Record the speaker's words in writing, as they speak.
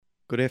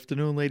Good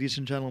afternoon, ladies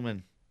and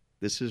gentlemen.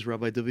 This is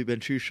Rabbi Duvi ben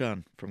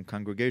Shushan from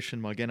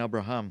Congregation Magen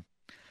Abraham.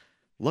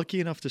 Lucky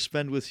enough to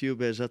spend with you,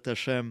 Be'ezat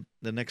Hashem,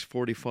 the next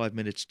 45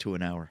 minutes to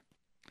an hour.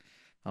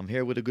 I'm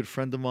here with a good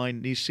friend of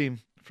mine, Nisim,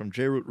 from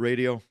JRoot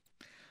Radio.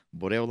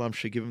 Borei Olam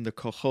should give him the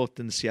kochot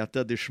and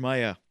siyata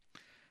dishmaya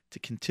to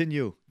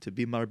continue to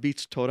be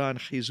marbitz Torah and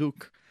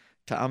chizuk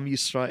to Am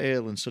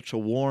Yisrael in such a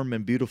warm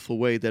and beautiful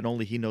way that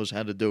only he knows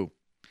how to do.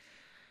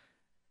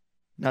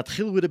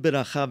 Natchil with a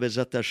beracha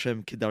Be'ezat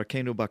Hashem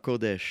kidarkenu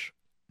bakodesh.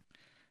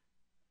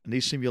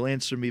 Nisim, you'll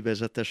answer me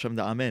Be'ezat Hashem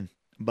the Amen.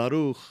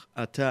 Baruch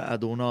ata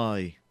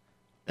Adonai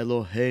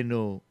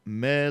Eloheinu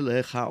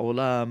melech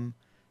haolam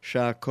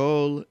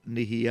shakol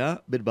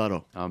nihiya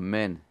bidbaro.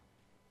 Amen.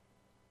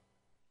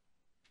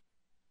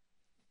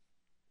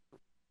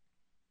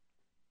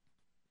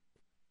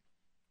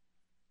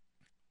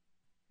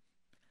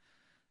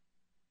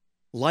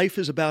 Life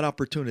is about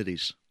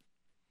opportunities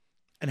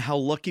and how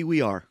lucky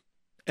we are.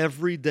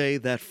 Every day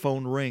that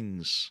phone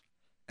rings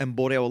and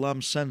Borei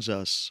Olam sends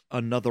us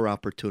another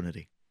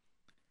opportunity.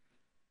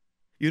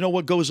 You know,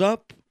 what goes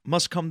up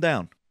must come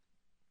down.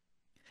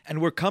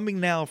 And we're coming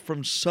now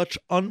from such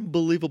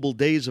unbelievable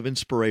days of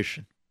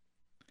inspiration.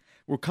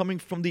 We're coming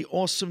from the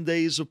awesome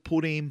days of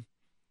Purim.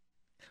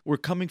 We're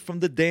coming from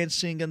the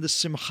dancing and the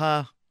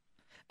simcha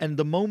and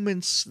the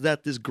moments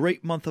that this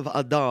great month of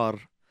Adar,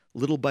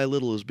 little by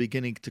little, is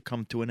beginning to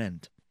come to an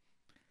end.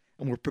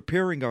 And we're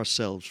preparing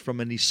ourselves from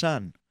a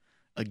Nisan,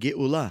 a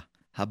Geula,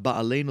 haba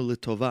aleinu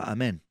l'tova,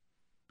 amen.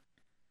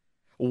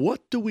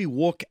 What do we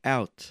walk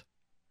out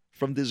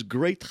from this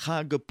great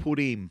Chag of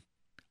Purim?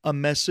 A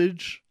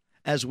message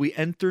as we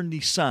enter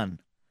Nisan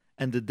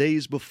and the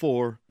days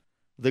before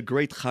the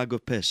great Chag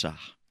of Pesach.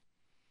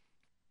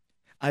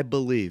 I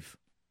believe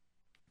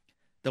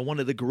that one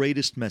of the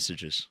greatest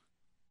messages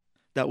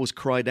that was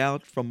cried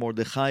out from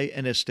Mordechai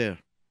and Esther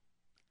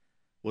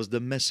was the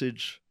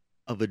message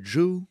of a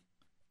Jew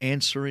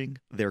answering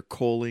their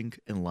calling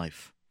in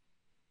life.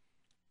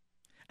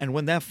 And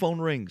when that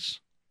phone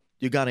rings,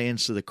 you got to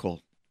answer the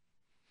call.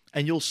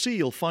 And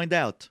you'll find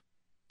out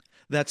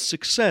that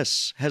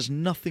success has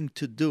nothing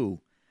to do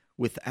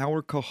with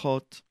our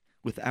kohot,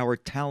 with our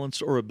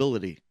talents or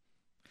ability.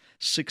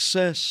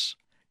 Success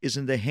is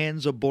in the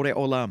hands of Borei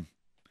Olam.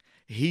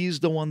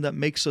 He's the one that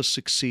makes us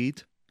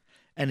succeed,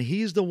 and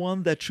He's the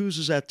one that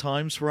chooses at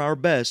times for our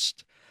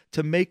best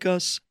to make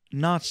us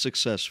not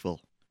successful.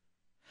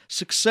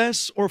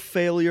 Success or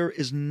failure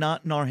is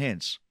not in our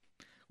hands.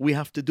 We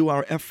have to do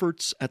our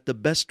efforts at the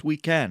best we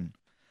can,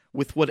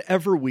 with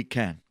whatever we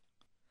can.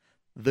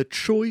 The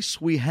choice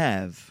we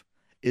have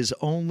is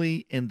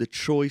only in the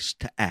choice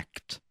to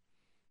act.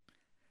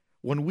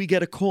 When we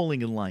get a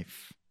calling in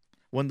life,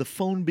 when the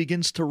phone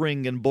begins to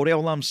ring and Borei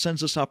Olam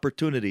sends us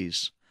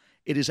opportunities,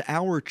 it is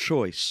our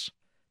choice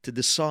to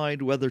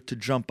decide whether to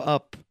jump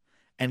up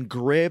and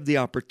grab the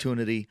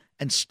opportunity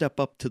and step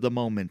up to the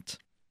moment.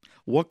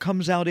 What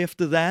comes out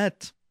after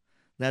that?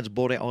 That's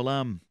Borei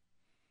Olam.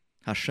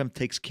 Hashem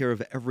takes care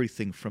of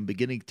everything from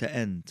beginning to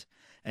end,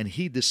 and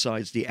He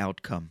decides the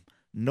outcome.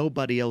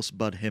 Nobody else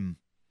but Him.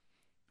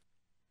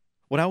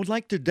 What I would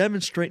like to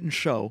demonstrate and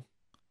show,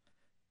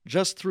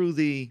 just through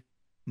the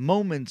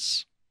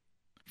moments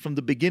from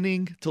the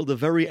beginning till the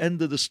very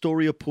end of the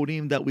story of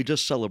Purim that we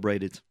just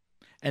celebrated,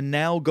 and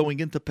now going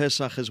into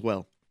Pesach as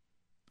well.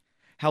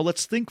 How,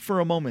 let's think for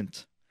a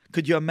moment.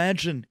 Could you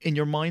imagine in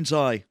your mind's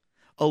eye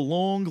a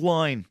long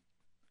line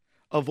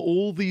of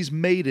all these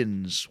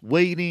maidens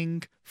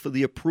waiting for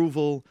the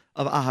approval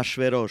of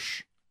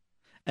Ahasuerus?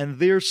 And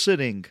there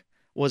sitting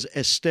was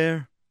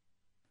Esther,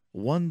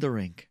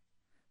 wondering,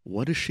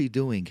 what is she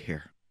doing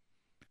here?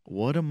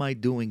 What am I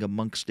doing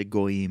amongst the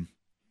Goyim?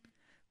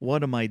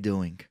 What am I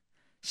doing?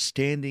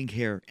 Standing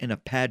here in a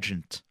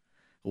pageant,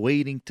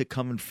 waiting to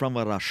come in front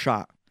of a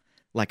Rasha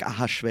like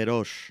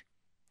Ahasuerus.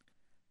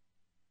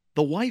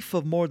 The wife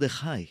of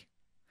Mordechai,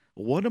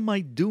 what am I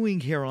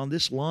doing here on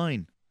this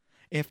line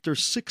after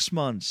 6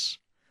 months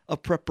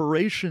of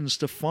preparations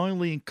to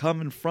finally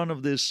come in front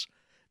of this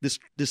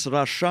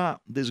Rasha,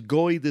 this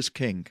Goy, this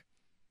king?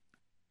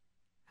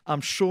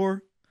 I'm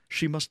sure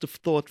she must have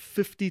thought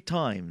 50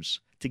 times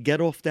to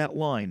get off that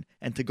line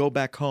and to go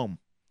back home.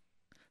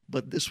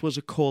 But this was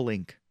a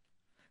calling.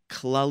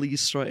 Klal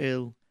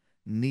Yisrael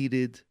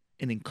needed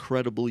an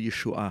incredible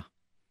Yeshua.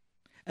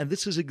 And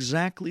this is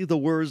exactly the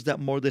words that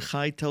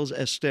Mordechai tells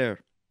Esther,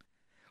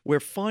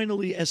 where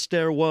finally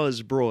Esther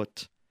was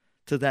brought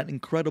to that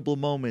incredible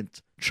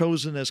moment,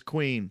 chosen as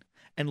queen,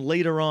 and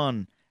later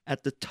on,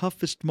 at the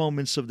toughest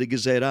moments of the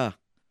Gezerah,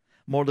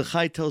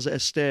 Mordechai tells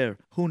Esther,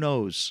 who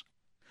knows?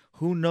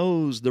 Who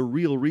knows the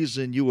real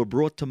reason you were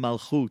brought to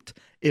Malchut,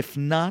 if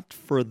not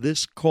for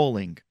this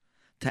calling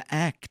to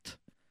act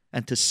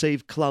and to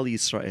save Klal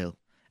Yisrael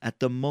at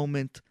the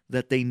moment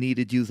that they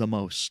needed you the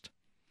most?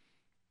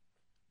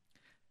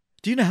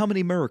 Do you know how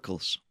many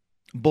miracles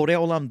Borei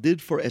Olam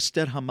did for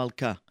Esther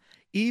HaMalka,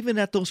 even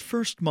at those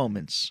first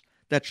moments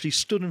that she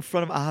stood in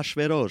front of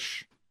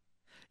Ahasuerus?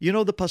 You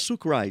know, the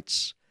Pasuk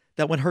writes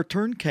that when her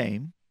turn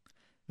came,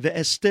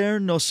 Ve'Esther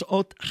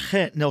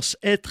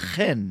nos'et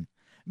chen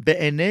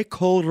be'enei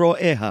kol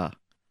ro'eha.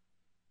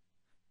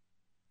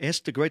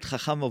 Asked the great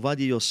Chacham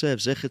Ovadia Yosef,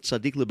 Zechet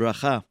Tzadik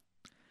Libracha,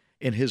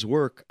 in his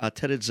work,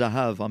 Ateret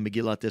Zahav on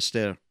Megillat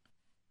Esther.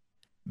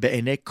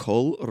 Be'enei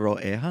kol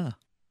ro'eha.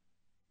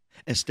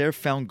 Esther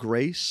found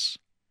grace.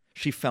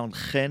 She found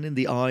chen in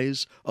the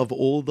eyes of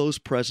all those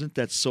present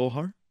that saw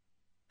her.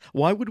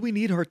 Why would we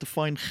need her to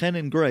find chen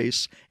and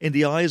grace in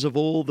the eyes of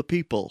all the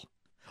people?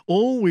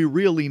 All we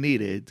really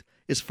needed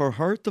is for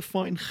her to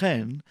find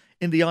chen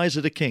in the eyes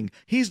of the king.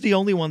 He's the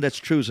only one that's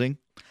choosing.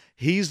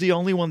 He's the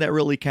only one that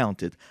really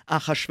counted.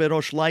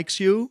 Achashverosh likes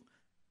you,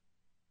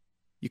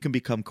 you can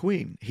become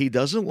queen. He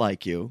doesn't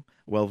like you,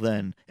 well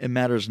then, it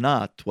matters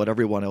not what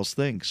everyone else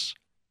thinks.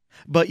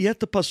 But yet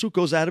the Pasuk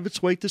goes out of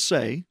its way to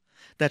say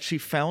that she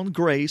found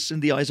grace in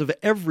the eyes of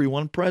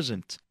everyone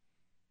present.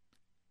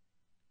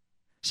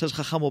 Says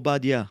Chacham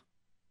Obadia,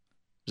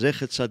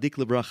 Zechet Tzadik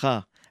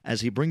Libracha,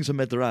 as he brings a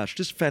medrash,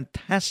 this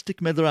fantastic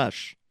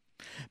medrash.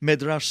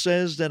 Medrash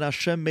says that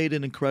Hashem made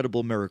an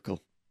incredible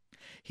miracle.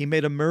 He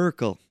made a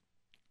miracle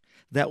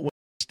that when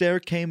Esther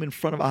came in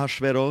front of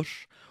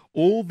Ahasuerus,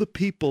 all the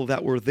people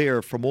that were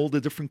there from all the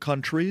different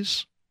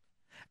countries,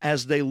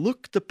 as they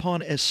looked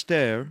upon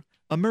Esther,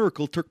 a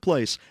miracle took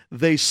place.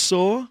 They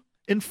saw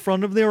in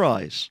front of their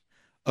eyes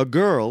a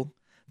girl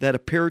that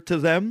appeared to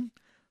them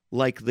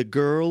like the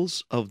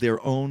girls of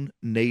their own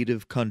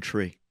native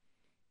country.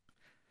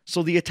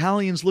 So the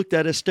Italians looked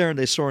at Esther and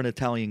they saw an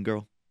Italian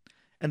girl.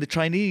 And the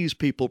Chinese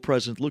people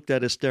present looked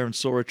at Esther and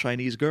saw a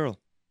Chinese girl.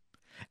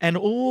 And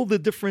all the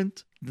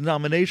different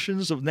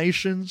denominations of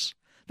nations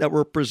that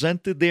were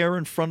presented there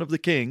in front of the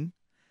king,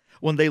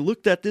 when they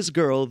looked at this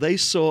girl, they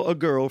saw a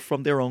girl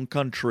from their own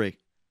country.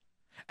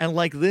 And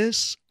like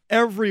this,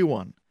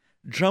 everyone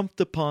jumped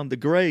upon the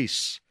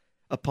grace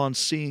upon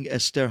seeing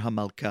Esther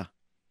Hamalka.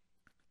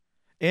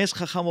 Ask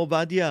Chacham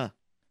Obadia,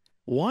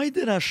 why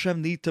did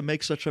Hashem need to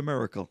make such a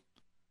miracle?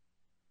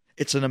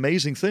 It's an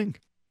amazing thing.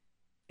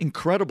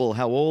 Incredible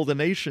how all the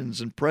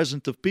nations and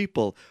present of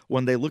people,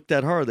 when they looked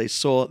at her, they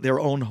saw their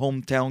own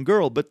hometown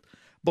girl. But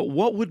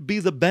what would be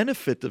the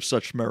benefit of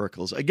such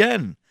miracles?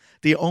 Again,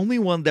 the only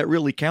one that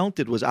really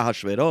counted was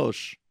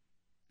Ahasuerus.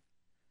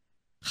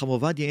 Chacham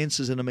Ovadia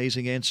answers an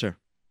amazing answer.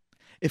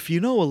 If you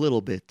know a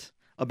little bit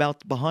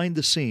about behind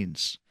the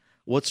scenes,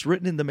 what's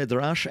written in the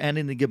Midrash and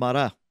in the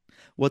Gemara,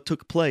 what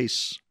took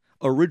place,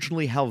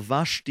 originally how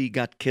Vashti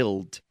got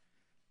killed.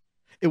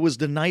 It was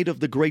the night of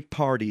the great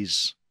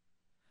parties.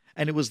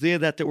 And it was there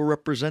that there were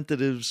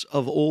representatives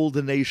of all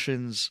the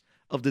nations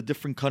of the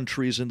different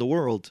countries in the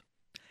world.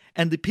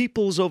 And the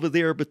peoples over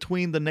there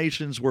between the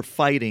nations were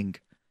fighting.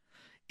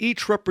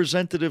 Each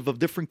representative of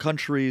different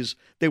countries,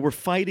 they were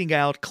fighting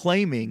out,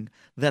 claiming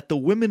that the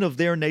women of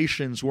their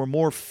nations were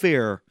more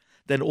fair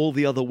than all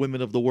the other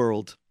women of the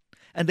world.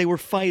 And they were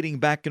fighting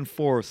back and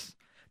forth,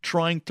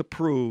 trying to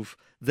prove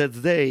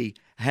that they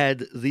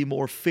had the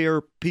more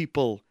fair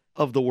people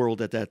of the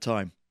world at that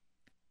time.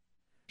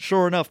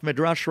 Sure enough,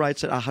 Midrash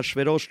writes that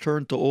Ahasuerus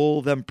turned to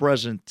all them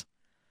present,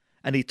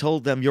 and he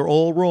told them, you're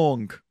all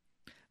wrong.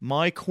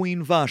 My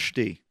queen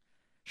Vashti,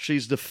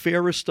 she's the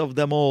fairest of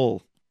them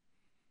all.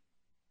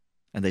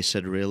 And they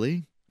said,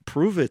 really?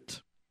 Prove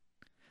it.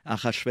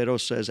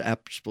 Ahasuerus says,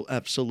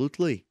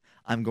 absolutely.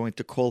 I'm going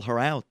to call her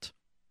out.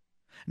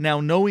 Now,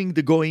 knowing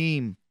the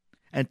Goyim,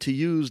 and to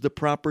use the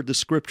proper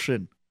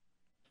description,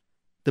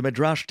 the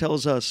Midrash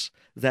tells us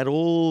that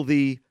all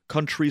the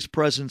countries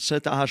present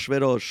said to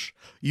Ahasuerus,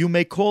 you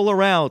may call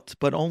her out,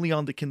 but only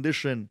on the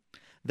condition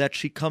that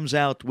she comes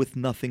out with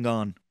nothing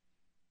on.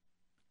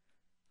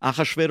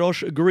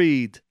 Ahasuerus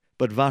agreed,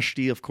 but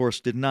Vashti, of course,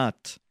 did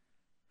not.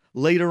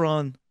 Later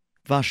on,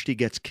 Vashti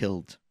gets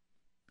killed.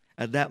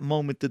 At that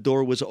moment, the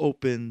door was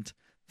opened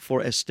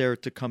for Esther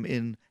to come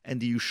in and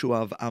the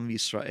Yeshua of Am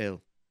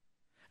Yisrael.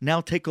 Now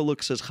take a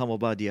look, says Chacham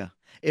Obadia.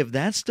 If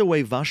that's the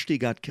way Vashti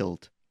got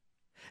killed,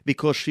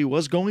 because she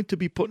was going to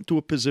be put into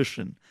a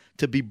position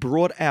to be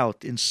brought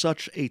out in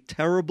such a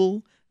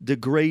terrible,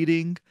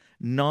 degrading,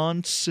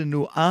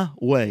 non-sinu'ah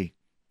way,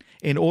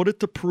 in order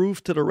to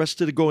prove to the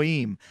rest of the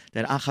Goyim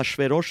that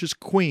Ahasuerus'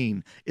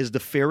 queen is the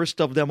fairest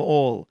of them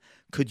all.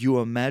 Could you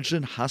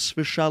imagine, Has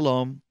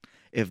v'Shalom,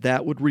 if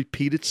that would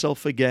repeat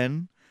itself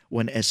again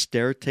when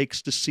Esther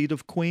takes the seat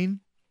of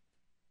queen?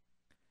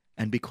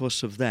 And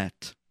because of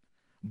that,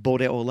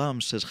 Borei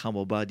Olam, says Chacham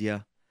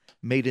Obadia,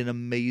 made an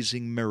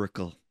amazing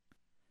miracle.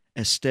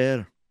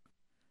 Esther,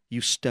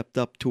 you stepped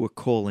up to a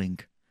calling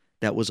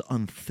that was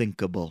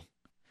unthinkable.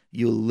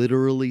 You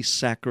literally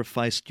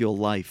sacrificed your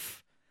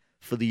life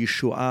for the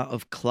Yeshua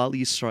of Klal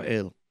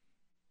Yisrael.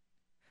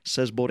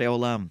 Says Borei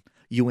Olam,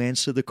 you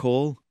answered the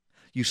call,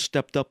 you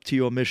stepped up to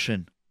your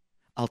mission.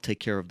 I'll take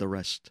care of the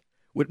rest.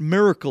 With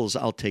miracles,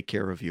 I'll take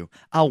care of you.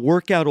 I'll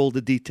work out all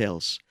the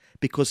details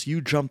because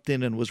you jumped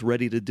in and was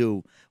ready to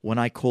do when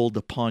I called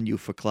upon you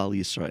for Klal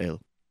Yisrael.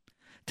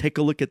 Take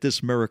a look at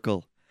this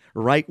miracle.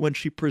 Right when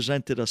she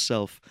presented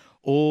herself,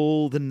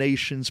 all the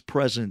nations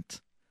present,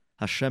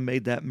 Hashem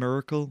made that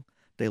miracle.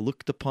 They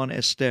looked upon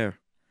Esther,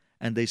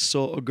 and they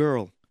saw a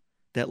girl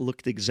that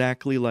looked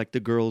exactly like the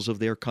girls of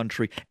their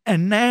country.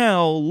 And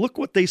now, look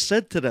what they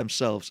said to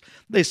themselves.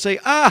 They say,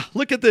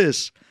 look at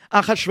this.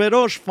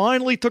 Achashverosh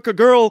finally took a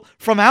girl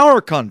from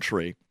our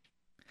country.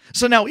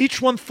 So now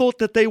each one thought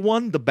that they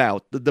won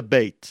the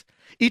debate.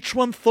 Each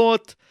one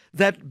thought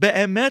that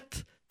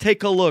be'emet,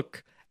 take a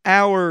look,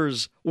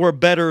 ours were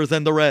better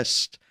than the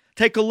rest.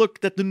 Take a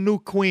look at the new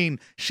queen.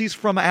 She's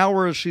from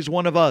ours. She's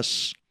one of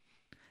us.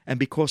 And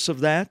because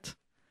of that,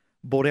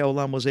 Borei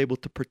Olam was able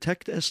to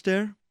protect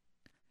Esther,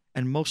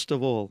 and most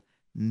of all,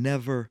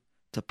 never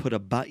to put a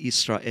Bat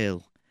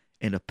Yisrael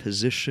in a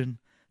position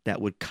that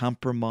would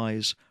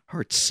compromise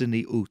her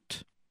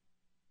tzniut.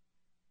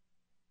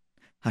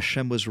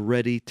 Hashem was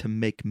ready to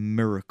make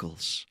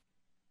miracles,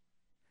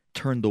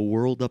 turn the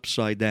world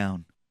upside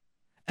down,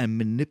 and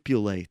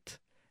manipulate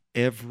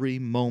every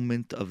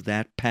moment of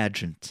that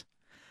pageant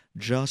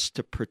just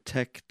to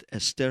protect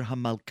Esther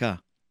HaMalka,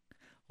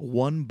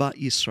 one Bat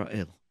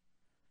Yisrael,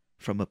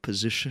 from a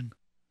position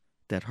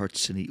that her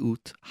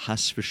tzniut,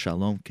 has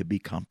v'shalom, could be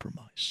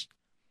compromised.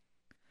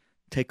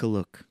 Take a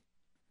look.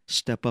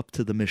 Step up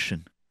to the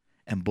mission,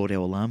 and Borei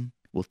Olam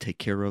will take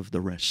care of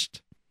the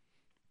rest.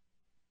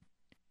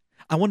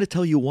 I want to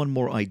tell you one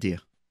more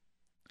idea.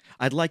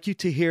 I'd like you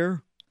to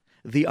hear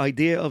the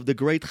idea of the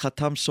great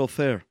Chatam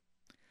Sofer,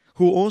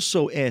 who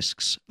also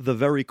asks the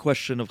very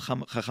question of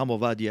Chacham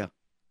Ovadia,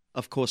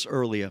 of course,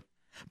 earlier.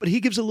 But he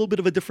gives a little bit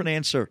of a different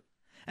answer.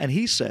 And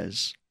he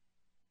says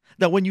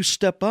that when you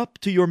step up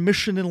to your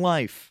mission in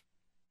life,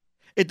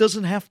 it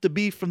doesn't have to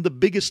be from the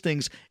biggest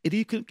things. It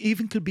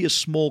even could be a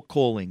small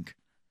calling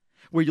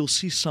where you'll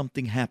see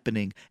something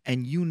happening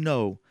and you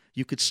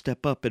could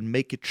step up and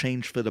make it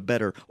change for the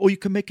better. Or you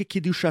can make a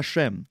Kiddush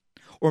Hashem.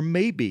 Or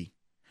maybe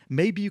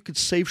you could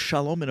save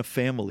shalom in a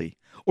family.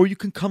 Or you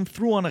can come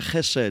through on a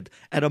chesed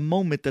at a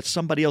moment that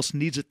somebody else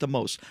needs it the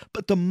most.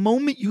 But the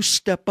moment you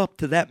step up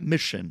to that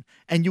mission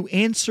and you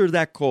answer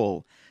that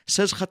call,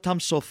 says Chatam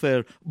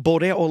Sofer,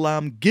 Borei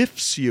Olam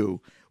gifts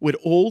you with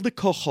all the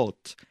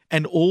kochot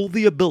and all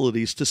the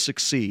abilities to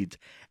succeed.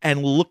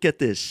 And look at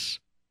this.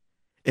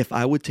 If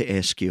I were to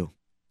ask you,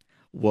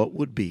 what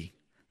would be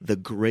the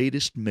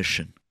greatest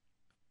mission?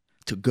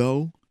 To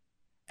go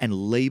and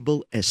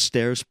label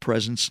Esther's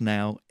presence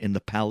now in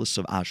the palace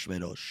of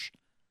Ashverosh.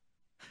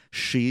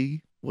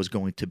 She was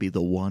going to be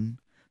the one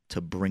to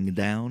bring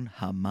down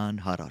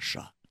Haman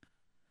Harasha.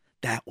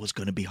 That was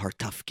going to be her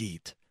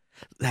tafkid.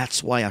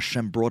 That's why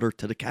Hashem brought her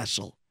to the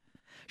castle.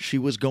 She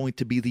was going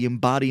to be the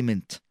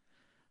embodiment.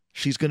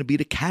 She's going to be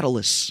the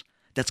catalyst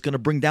that's going to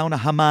bring down a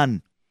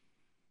Haman.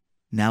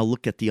 Now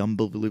look at the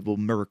unbelievable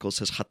miracle,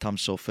 says Chatam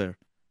Sofer.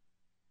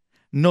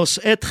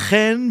 Nos'et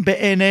chen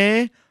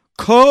be'enei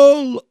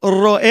kol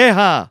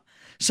ro'eha.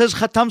 Says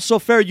Chatam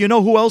Sofer, you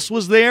know who else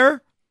was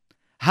there?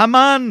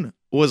 Haman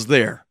was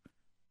there.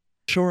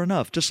 Sure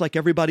enough, just like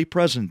everybody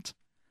present,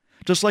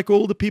 just like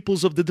all the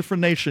peoples of the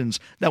different nations,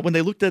 that when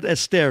they looked at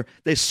Esther,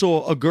 they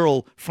saw a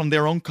girl from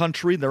their own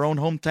country, their own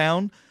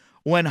hometown.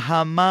 When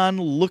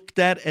Haman looked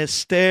at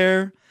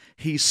Esther,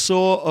 he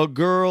saw a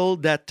girl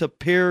that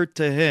appeared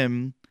to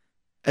him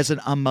as an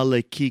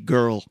Amaleki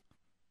girl.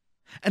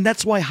 And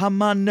that's why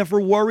Haman never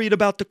worried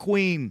about the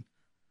queen.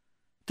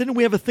 Didn't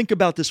we ever think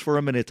about this for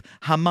a minute?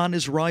 Haman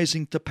is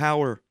rising to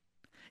power.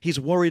 He's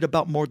worried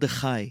about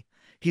Mordechai.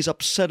 He's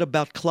upset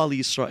about Klal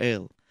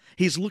Yisrael.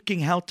 He's looking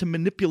how to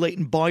manipulate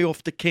and buy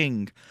off the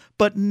king.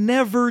 But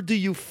never do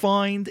you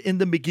find in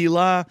the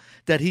Megillah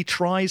that he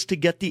tries to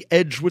get the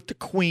edge with the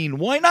queen.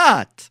 Why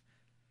not?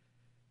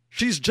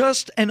 She's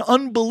just an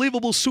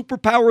unbelievable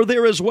superpower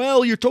there as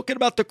well. You're talking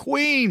about the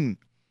queen.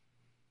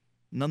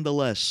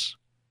 Nonetheless,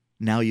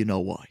 now you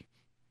know why.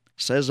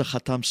 Says the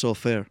Chatam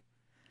Sofer,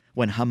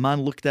 when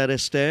Haman looked at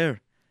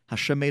Esther,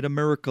 Hashem made a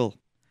miracle.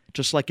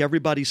 Just like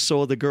everybody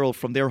saw the girl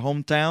from their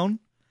hometown,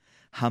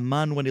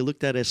 Haman, when he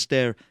looked at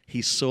Esther,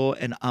 he saw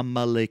an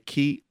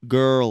Amaleki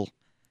girl.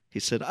 He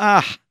said,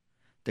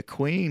 the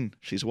queen,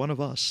 she's one of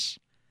us.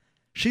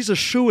 She's a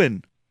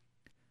shoo-in.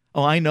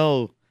 Oh, I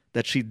know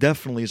that she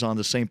definitely is on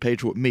the same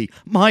page with me.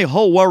 My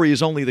whole worry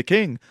is only the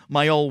king.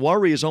 My whole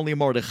worry is only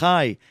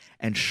Mordechai.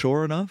 And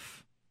sure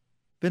enough,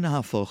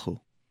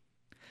 v'nahafochu.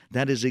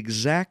 That is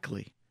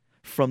exactly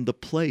from the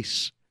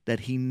place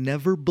that he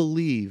never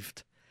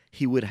believed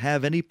he would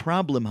have any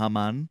problem,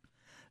 Haman.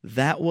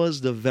 That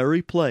was the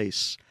very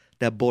place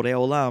that Borei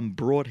Olam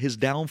brought his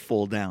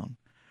downfall down,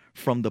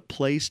 from the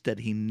place that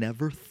he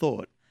never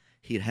thought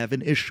he'd have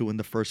an issue in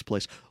the first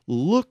place.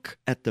 Look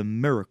at the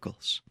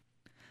miracles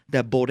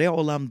that Borei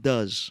Olam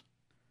does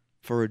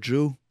for a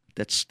Jew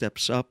that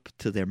steps up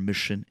to their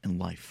mission in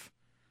life,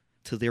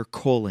 to their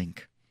calling.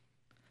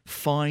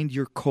 Find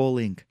your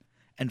calling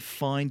and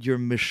find your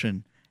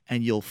mission,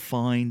 and you'll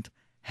find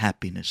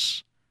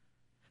happiness.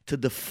 To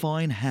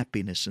define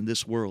happiness in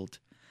this world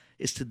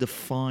is to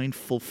define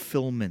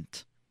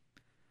fulfillment.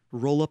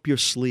 Roll up your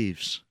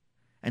sleeves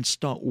and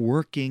start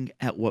working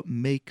at what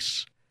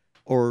makes,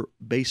 or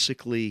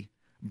basically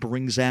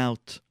brings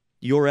out,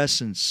 your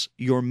essence,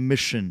 your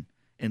mission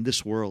in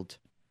this world.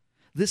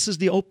 This is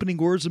the opening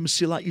words of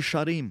Mesilat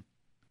Yesharim.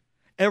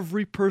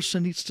 every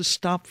person needs to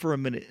stop for a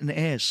minute and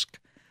ask,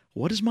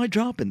 what is my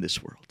job in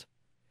this world?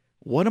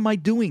 What am I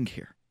doing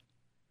here?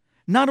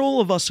 Not all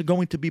of us are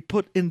going to be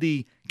put in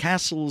the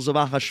castles of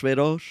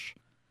Ahasuerus.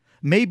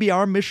 Maybe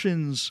our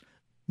missions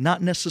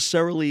not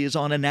necessarily is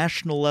on a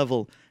national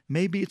level.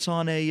 Maybe it's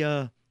on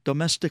a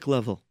domestic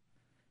level.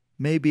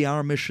 Maybe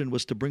our mission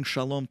was to bring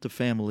shalom to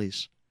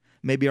families.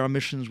 Maybe our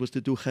mission was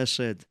to do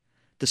chesed,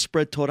 to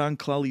spread Torah and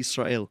Klal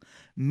Yisrael.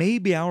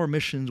 Maybe our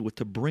missions were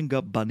to bring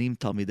up Banim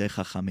Talmidei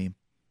Chachamim.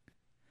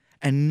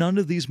 And none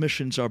of these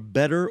missions are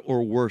better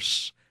or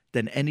worse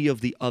than any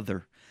of the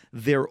other.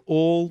 They're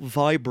all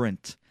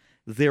vibrant.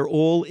 They're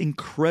all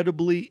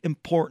incredibly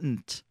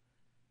important.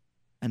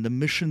 And the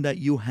mission that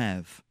you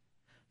have,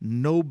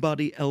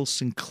 nobody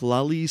else in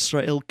Klal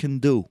Yisrael can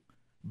do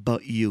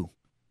but you.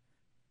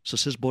 So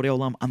says Borei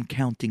Olam, I'm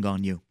counting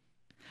on you.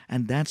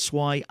 And that's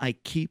why I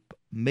keep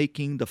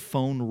making the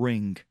phone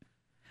ring.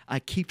 I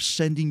keep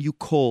sending you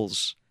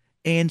calls.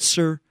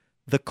 Answer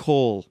the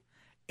call.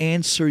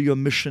 Answer your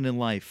mission in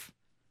life.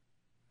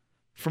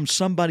 From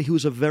somebody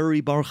who's a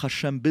very, Baruch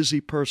Hashem,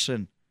 busy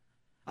person,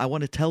 I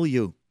want to tell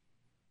you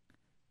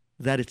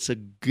that it's a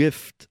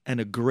gift and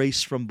a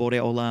grace from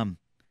Borei Olam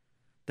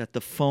that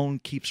the phone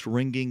keeps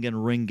ringing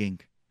and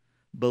ringing.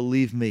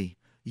 Believe me,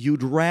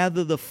 you'd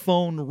rather the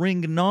phone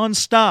ring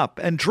nonstop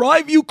and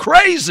drive you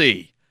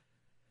crazy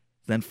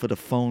than for the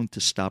phone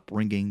to stop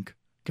ringing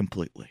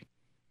completely.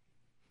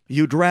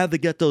 You'd rather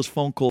get those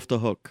phone calls off the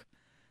hook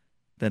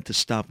than to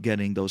stop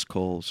getting those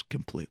calls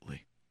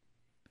completely.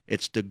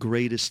 It's the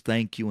greatest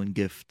thank you and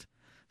gift.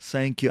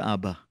 Thank you,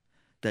 Abba,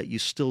 that you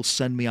still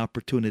send me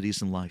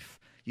opportunities in life.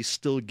 You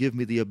still give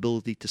me the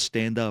ability to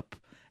stand up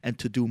and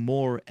to do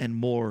more and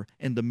more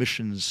in the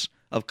missions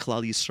of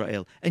Klal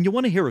Yisrael. And you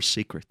want to hear a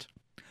secret?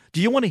 Do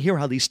you want to hear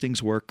how these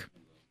things work?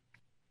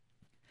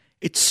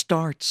 It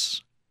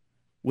starts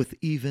with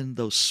even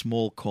those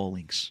small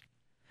callings.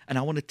 And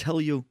I want to tell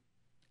you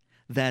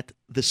that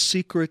the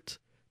secret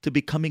to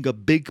becoming a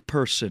big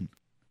person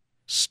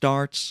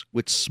starts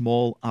with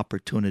small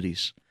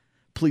opportunities.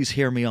 Please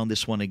hear me on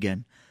this one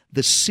again.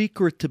 The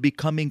secret to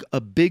becoming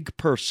a big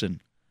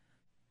person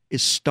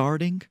is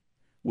starting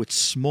with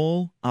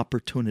small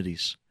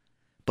opportunities.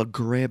 But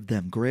grab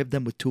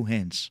them with two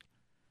hands.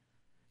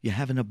 You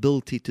have an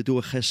ability to do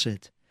a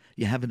chesed.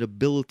 You have an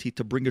ability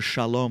to bring a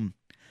shalom.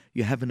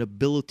 You have an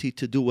ability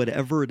to do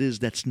whatever it is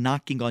that's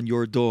knocking on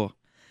your door.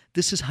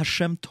 This is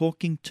Hashem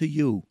talking to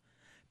you.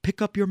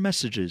 Pick up your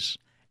messages.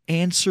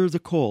 Answer the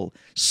call.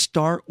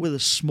 Start with a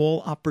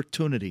small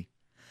opportunity.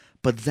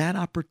 But that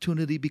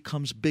opportunity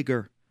becomes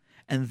bigger.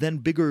 And then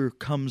bigger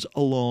comes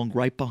along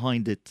right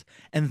behind it.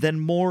 And then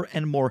more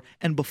and more.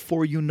 And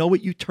before you know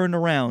it, you turn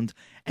around.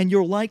 And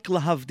you're like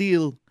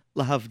lahavdil,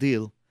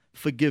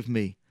 forgive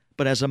me.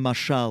 But as a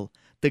mashal,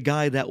 the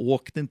guy that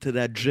walked into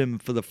that gym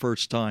for the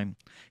first time,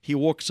 he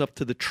walks up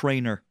to the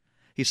trainer.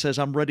 He says,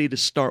 I'm ready to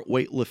start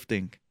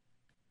weightlifting.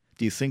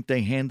 Do you think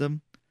they hand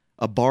him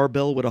a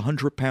barbell with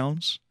 100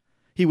 pounds?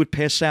 He would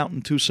pass out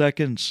in 2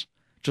 seconds,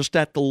 just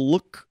at the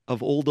look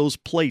of all those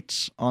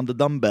plates on the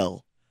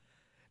dumbbell.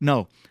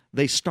 No,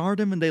 they start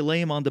him and they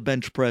lay him on the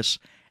bench press,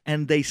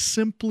 and they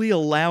simply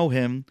allow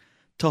him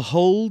to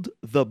hold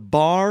the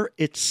bar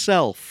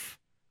itself.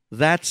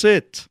 That's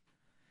it.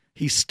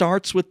 He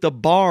starts with the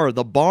bar.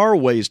 The bar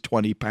weighs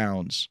 20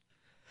 pounds.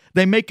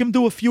 They make him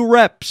do a few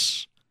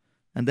reps.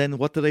 And then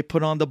what do they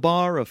put on the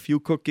bar? A few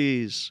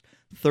cookies,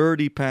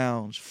 30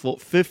 pounds,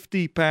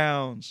 50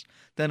 pounds.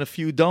 Then a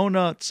few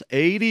donuts,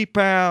 80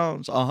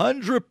 pounds,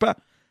 100 pounds.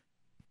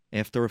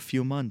 After a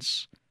few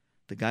months,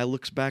 the guy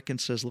looks back and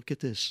says, look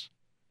at this.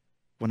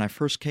 When I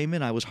first came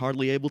in, I was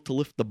hardly able to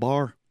lift the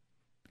bar.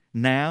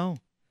 Now,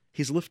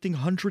 he's lifting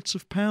hundreds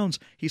of pounds.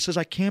 He says,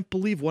 I can't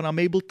believe what I'm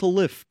able to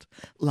lift.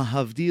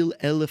 Lahavdil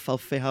elef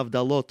alfei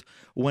havdalot.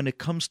 When it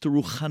comes to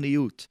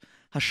ruchaniyut,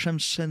 Hashem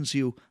sends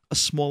you a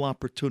small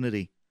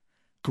opportunity.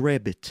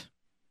 Grab it.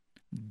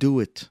 Do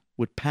it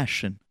with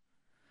passion.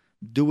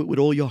 Do it with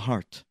all your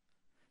heart.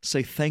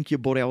 Say, thank you,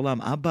 Borei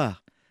Olam. Abba,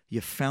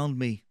 you found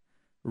me.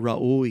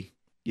 Ra'ui,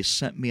 you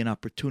sent me an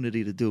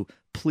opportunity to do.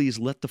 Please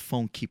let the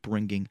phone keep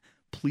ringing.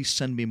 Please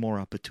send me more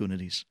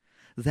opportunities.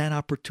 That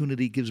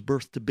opportunity gives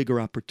birth to bigger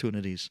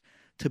opportunities,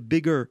 to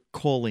bigger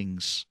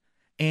callings.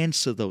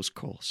 Answer those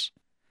calls.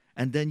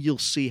 And then you'll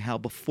see how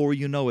before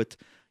you know it,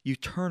 you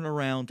turn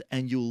around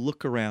and you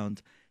look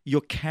around.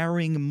 You're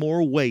carrying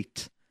more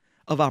weight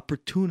of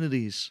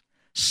opportunities.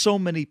 So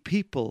many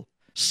people,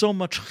 so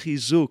much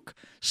chizuk,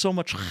 so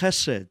much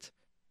chesed,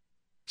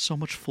 so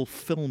much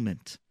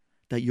fulfillment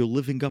that you're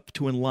living up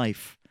to in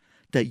life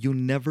that you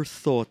never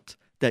thought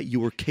that you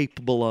were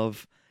capable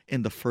of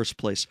in the first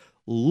place.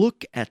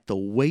 Look at the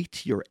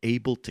weight you're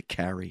able to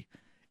carry.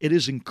 It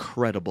is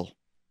incredible.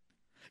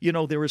 You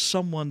know, there is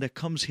someone that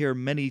comes here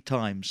many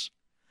times,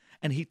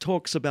 and he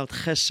talks about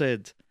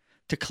chesed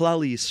to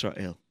Klal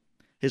Yisrael.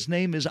 His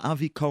name is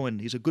Avi Cohen.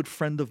 He's a good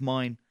friend of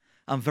mine.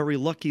 I'm very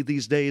lucky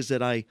these days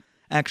that I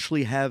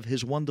actually have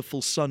his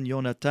wonderful son,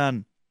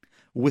 Yonatan,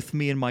 with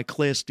me in my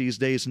class these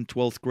days in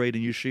 12th grade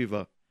in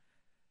yeshiva.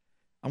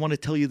 I want to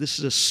tell you this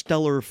is a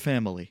stellar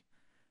family.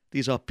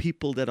 These are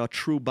people that are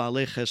true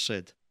Baalei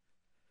Chesed.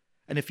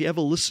 And if you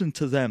ever listen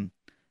to them,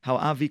 how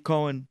Avi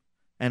Cohen,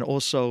 and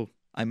also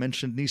I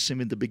mentioned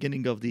Nisim in the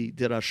beginning of the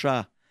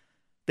Dirasha,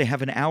 they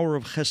have an hour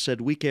of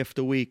Chesed week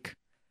after week,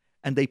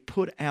 and they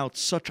put out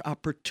such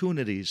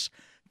opportunities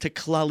to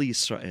Klal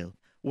Yisrael,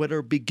 whether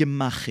it be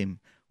Gemachim,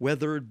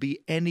 whether it be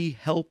any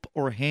help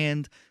or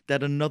hand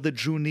that another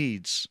Jew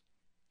needs.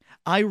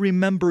 I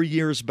remember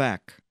years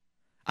back,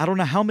 I don't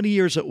know how many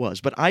years it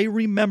was, but I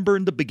remember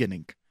in the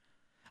beginning.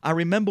 I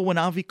remember when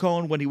Avi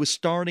Cohen, when he was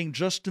starting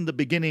just in the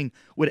beginning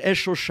with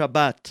Eshel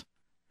Shabbat,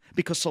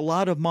 because a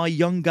lot of my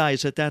young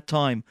guys at that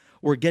time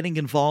were getting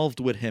involved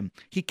with him.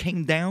 He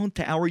came down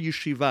to our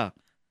yeshiva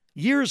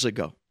years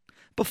ago,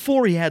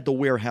 before he had the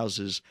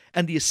warehouses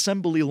and the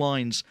assembly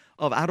lines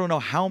of I don't know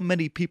how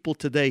many people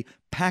today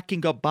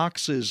packing up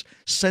boxes,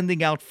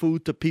 sending out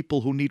food to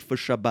people who need for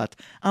Shabbat.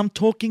 I'm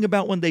talking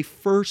about when they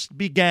first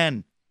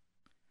began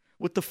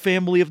with the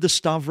family of the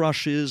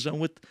Stavrashes and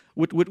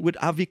with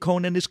Avi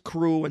Cohen and his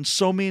crew and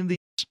so many of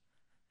these.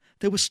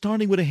 They were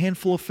starting with a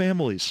handful of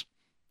families.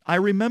 I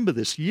remember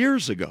this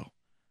years ago.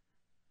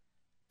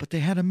 But they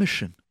had a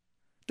mission.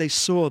 They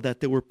saw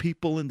that there were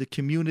people in the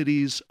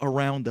communities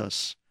around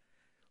us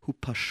who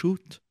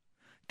pashut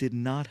did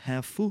not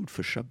have food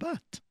for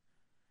Shabbat.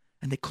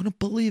 And they couldn't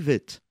believe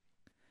it.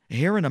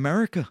 Here in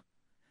America,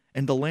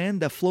 in the land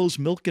that flows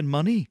milk and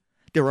money,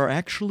 there are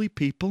actually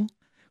people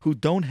who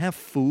don't have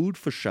food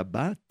for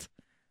Shabbat.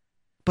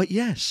 But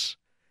yes,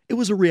 it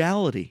was a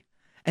reality,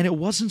 and it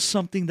wasn't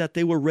something that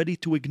they were ready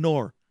to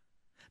ignore.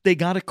 They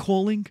got a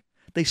calling,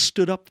 they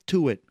stood up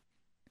to it,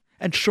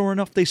 and sure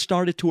enough, they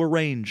started to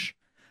arrange.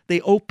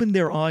 They opened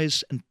their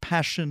eyes and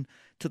passion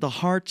to the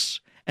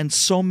hearts and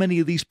so many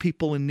of these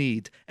people in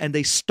need, and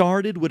they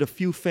started with a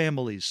few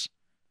families.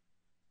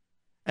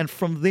 And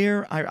from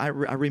there, I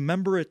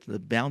remember it, the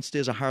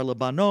downstairs of Har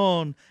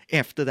Lebanon.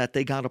 After that,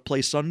 they got a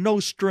place on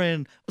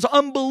Nostrand. It was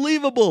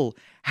unbelievable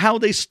how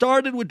they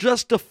started with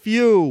just a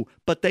few,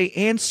 but they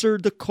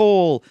answered the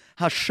call.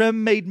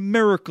 Hashem made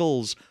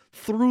miracles.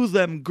 Through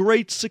them,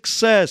 great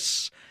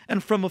success.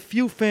 And from a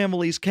few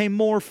families came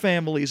more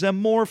families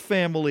and more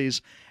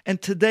families.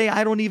 And today,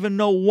 I don't even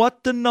know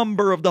what the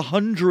number of the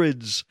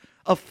hundreds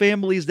of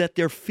families that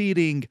they're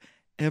feeding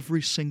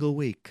every single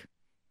week.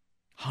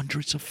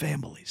 Hundreds of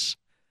families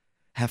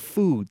have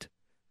food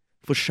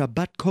for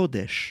Shabbat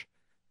Kodesh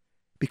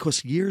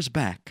because years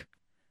back,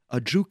 a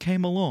Jew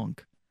came along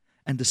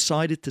and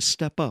decided to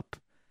step up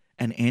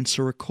and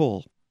answer a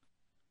call.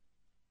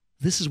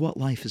 This is what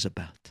life is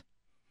about.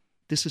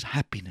 This is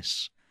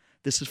happiness.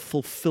 This is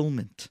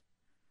fulfillment.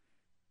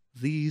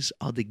 These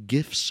are the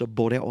gifts of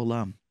Borei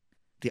Olam,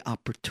 the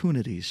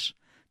opportunities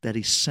that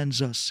He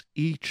sends us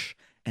each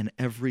and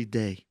every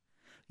day.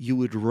 You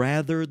would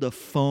rather the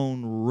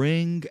phone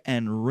ring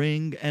and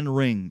ring and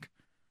ring.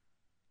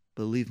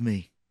 Believe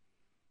me,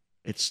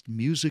 it's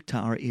music to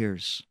our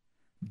ears.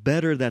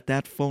 Better that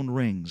that phone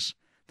rings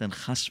than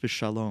chas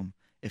v'shalom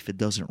if it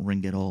doesn't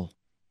ring at all.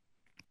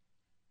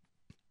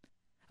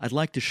 I'd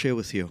like to share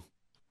with you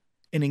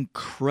an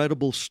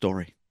incredible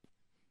story.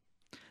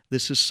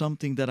 This is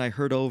something that I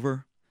heard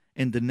over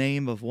in the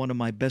name of one of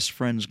my best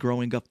friends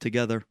growing up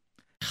together,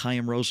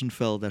 Chaim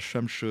Rosenfeld.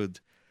 Hashem should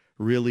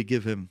really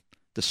give him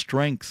the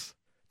strength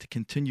to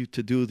continue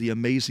to do the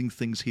amazing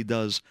things he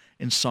does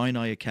in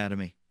Sinai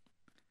Academy.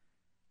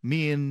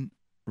 Me and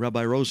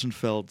Rabbi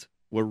Rosenfeld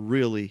were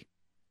really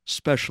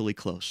especially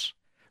close.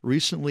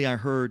 Recently I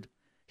heard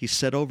he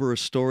said over a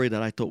story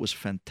that I thought was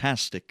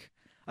fantastic.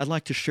 I'd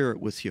like to share it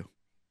with you.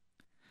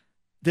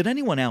 Did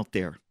anyone out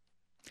there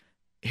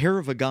hear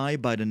of a guy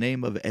by the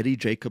name of Eddie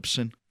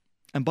Jacobson?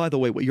 And by the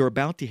way, what you're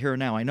about to hear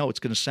now, I know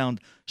it's going to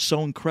sound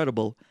so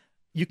incredible.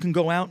 You can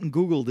go out and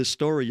Google this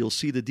story. You'll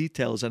see the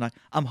details. And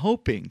I'm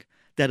hoping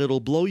that it'll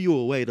blow you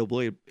away the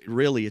way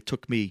it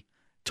took me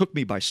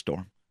by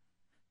storm.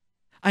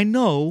 I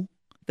know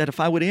that if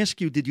I would ask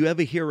you, did you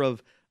ever hear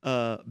of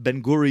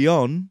Ben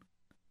Gurion?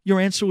 Your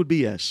answer would be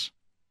yes.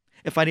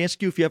 If I'd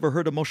ask you if you ever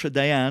heard of Moshe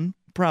Dayan,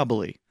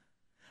 probably.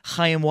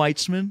 Chaim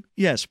Weitzman,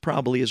 yes,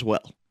 probably as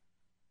well.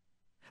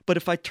 But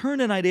if I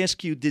turn and I'd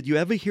ask you, did you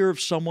ever hear of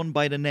someone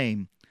by the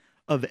name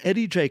of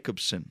Eddie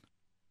Jacobson?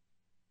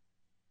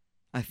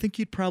 I think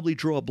you'd probably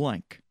draw a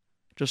blank,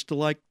 just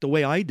like the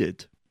way I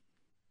did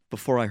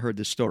before I heard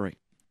this story.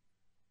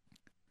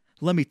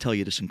 Let me tell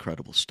you this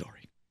incredible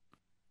story.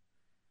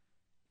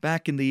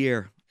 Back in the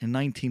year in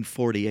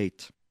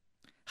 1948,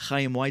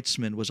 Chaim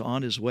Weitzman was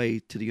on his way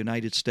to the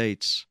United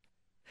States.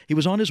 He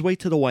was on his way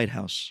to the White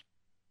House.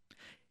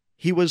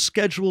 He was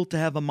scheduled to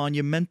have a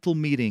monumental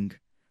meeting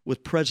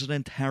with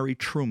President Harry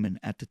Truman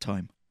at the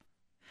time.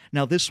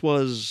 Now, this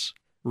was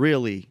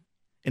really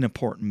an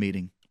important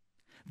meeting.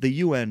 The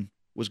UN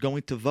was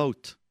going to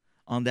vote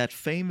on that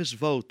famous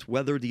vote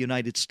whether the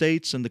United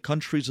States and the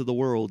countries of the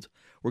world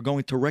were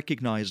going to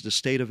recognize the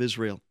state of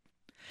Israel.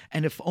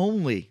 And if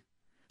only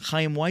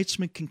Chaim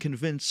Weitzman can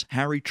convince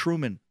Harry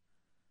Truman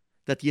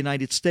that the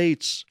United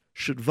States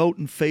should vote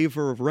in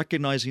favor of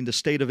recognizing the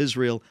state of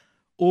Israel,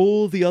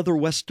 all the other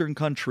Western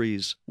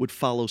countries would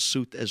follow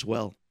suit as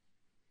well.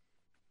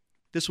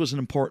 This was an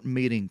important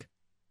meeting.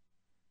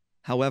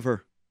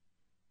 However,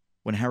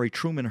 when Harry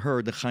Truman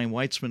heard that Chaim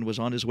Weizmann was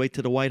on his way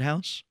to the White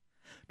House,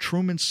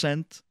 Truman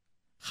sent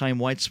Chaim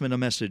Weizmann a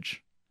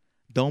message.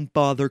 Don't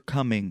bother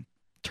coming.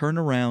 Turn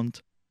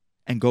around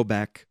and go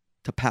back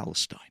to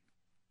Palestine.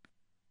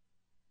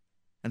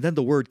 And then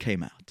the word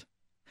came out.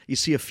 You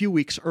see, a few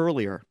weeks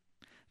earlier,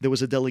 there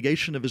was a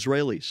delegation of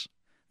Israelis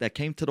that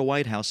came to the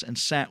White House and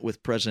sat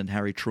with President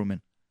Harry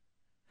Truman.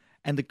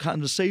 And the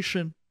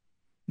conversation,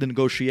 the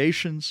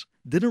negotiations,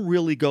 didn't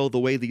really go the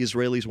way the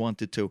Israelis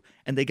wanted to.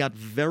 And they got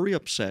very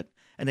upset,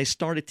 and they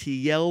started to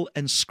yell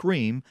and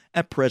scream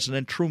at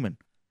President Truman.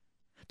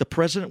 The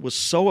president was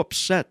so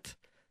upset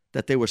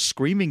that they were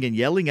screaming and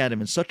yelling at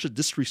him in such a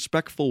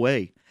disrespectful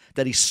way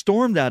that he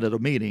stormed out of the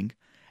meeting,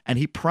 and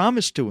he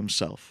promised to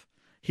himself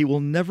he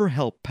will never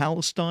help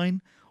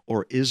Palestine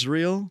or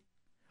Israel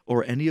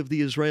or any of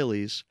the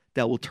Israelis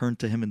that will turn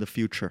to him in the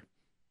future.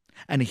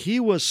 And he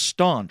was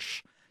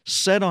staunch,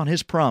 set on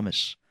his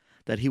promise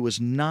that he was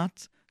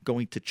not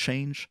going to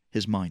change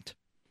his mind.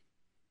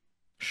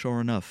 Sure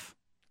enough,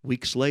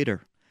 weeks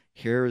later,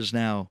 here is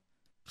now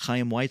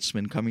Chaim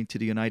Weizmann coming to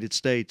the United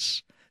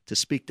States to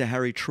speak to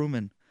Harry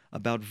Truman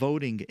about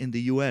voting in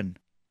the UN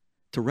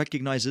to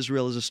recognize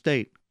Israel as a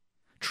state.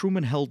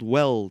 Truman held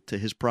well to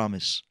his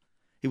promise.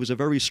 He was a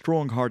very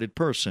strong-hearted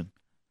person.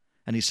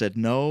 And he said,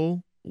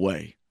 no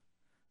way.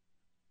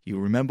 You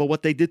remember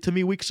what they did to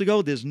me weeks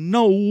ago? There's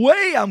no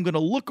way I'm going to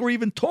look or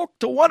even talk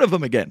to one of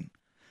them again.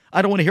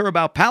 I don't want to hear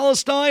about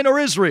Palestine or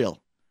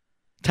Israel.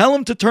 Tell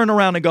them to turn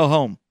around and go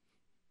home.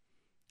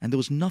 And there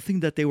was nothing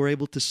that they were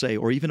able to say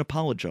or even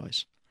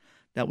apologize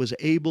that was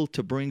able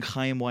to bring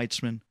Chaim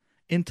Weizmann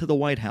into the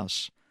White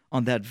House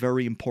on that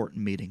very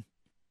important meeting.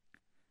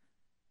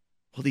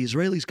 Well, the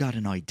Israelis got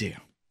an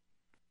idea.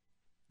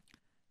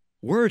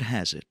 Word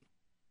has it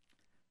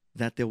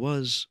that there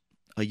was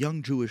a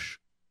young Jewish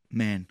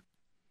man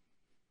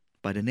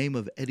by the name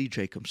of Eddie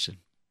Jacobson,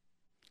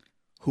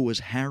 who was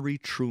Harry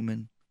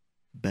Truman's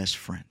best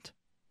friend.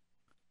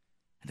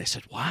 And they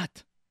said,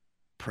 what?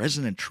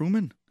 President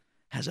Truman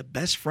has a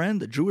best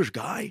friend, a Jewish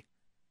guy?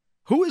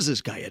 Who is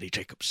this guy, Eddie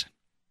Jacobson?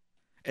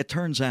 It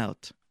turns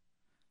out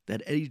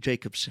that Eddie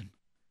Jacobson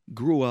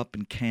grew up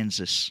in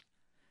Kansas.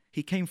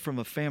 He came from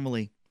a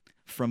family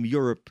from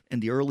Europe in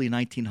the early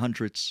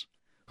 1900s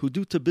who,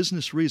 due to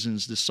business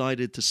reasons,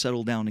 decided to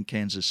settle down in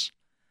Kansas.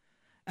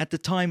 At the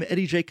time,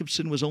 Eddie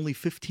Jacobson was only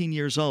 15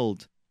 years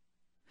old.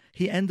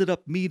 He ended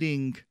up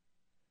meeting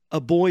a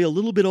boy a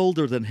little bit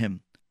older than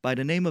him by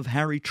the name of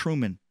Harry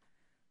Truman,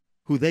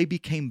 who they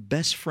became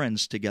best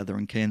friends together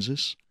in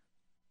Kansas.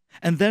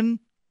 And then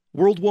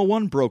World War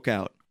I broke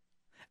out,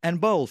 and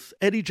both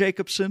Eddie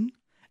Jacobson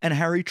and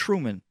Harry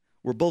Truman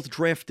were both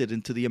drafted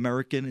into the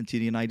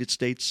United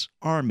States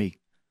Army.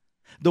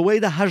 The way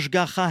the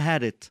Hashgacha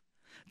had it,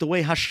 the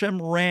way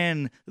Hashem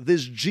ran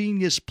this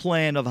genius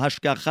plan of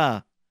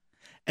Hashgacha,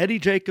 Eddie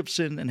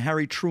Jacobson and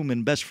Harry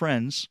Truman, best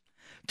friends,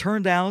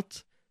 turned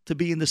out to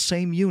be in the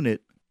same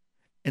unit,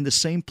 in the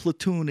same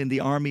platoon in the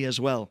Army as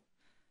well.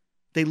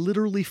 They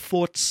literally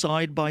fought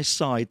side by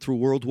side through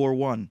World War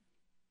I.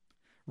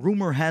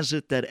 Rumor has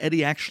it that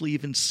Eddie actually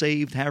even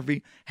saved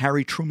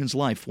Harry Truman's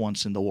life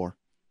once in the war.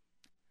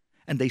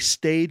 And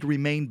they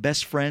remained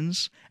best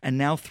friends, and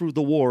now through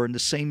the war in the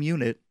same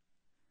unit,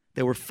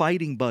 they were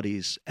fighting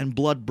buddies and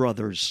blood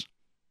brothers.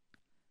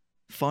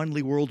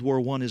 Finally, World War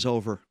I is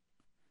over.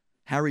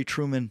 Harry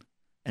Truman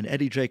and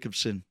Eddie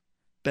Jacobson,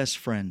 best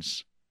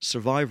friends,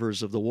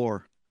 survivors of the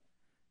war.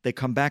 They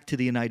come back to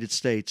the United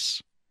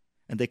States,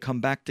 and they come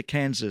back to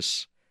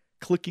Kansas,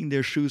 clicking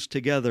their shoes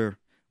together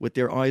with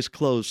their eyes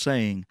closed,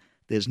 saying,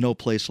 there's no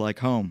place like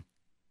home.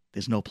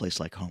 There's no place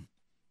like home.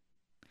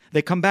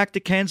 They come back to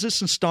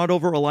Kansas and start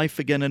over a life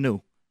again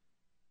anew.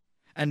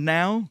 And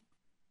now,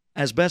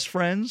 as best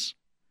friends,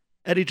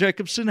 Eddie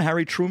Jacobson and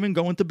Harry Truman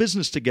go into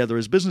business together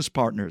as business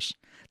partners.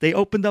 They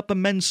opened up a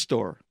men's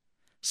store,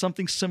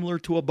 something similar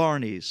to a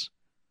Barney's,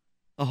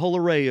 a whole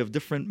array of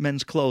different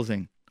men's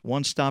clothing,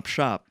 one-stop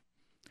shop.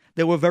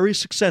 They were very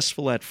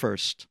successful at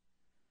first,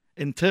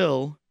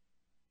 until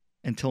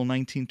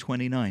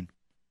 1929.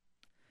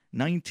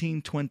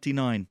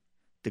 1929,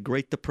 the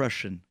Great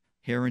Depression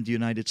here in the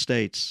United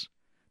States.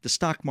 The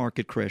stock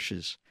market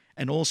crashes,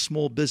 and all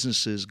small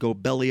businesses go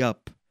belly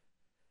up.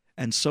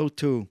 And so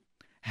too,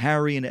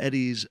 Harry and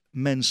Eddie's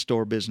men's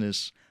store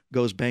business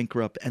goes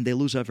bankrupt, and they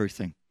lose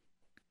everything.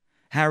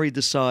 Harry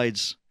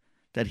decides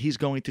that he's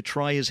going to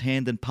try his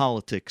hand in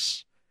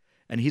politics,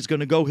 and he's going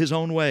to go his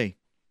own way.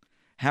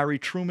 Harry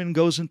Truman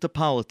goes into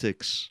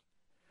politics,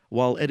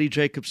 while Eddie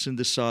Jacobson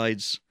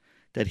decides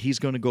that he's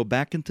going to go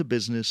back into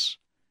business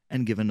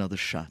and give another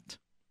shot.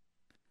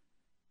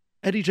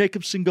 Eddie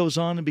Jacobson goes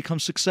on and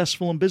becomes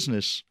successful in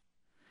business,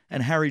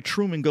 and Harry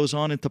Truman goes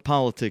on into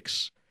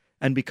politics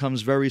and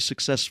becomes very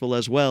successful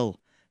as well,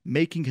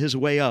 making his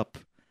way up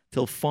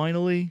till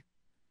finally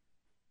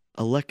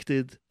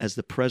elected as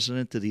the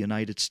President of the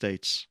United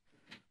States.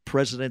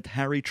 President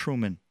Harry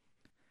Truman,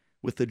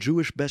 with a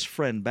Jewish best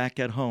friend back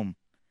at home,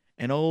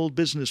 an old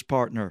business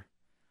partner,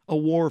 a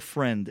war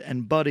friend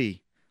and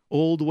buddy,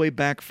 all the way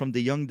back from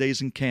the young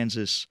days in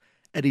Kansas,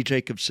 Eddie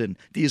Jacobson.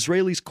 The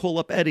Israelis call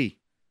up Eddie,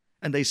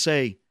 and they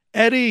say,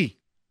 Eddie,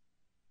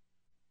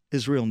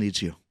 Israel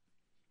needs you.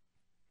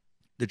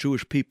 The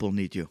Jewish people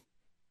need you.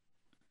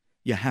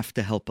 You have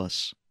to help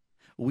us.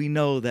 We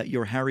know that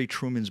you're Harry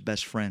Truman's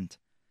best friend,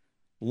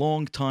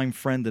 longtime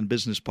friend and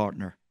business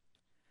partner.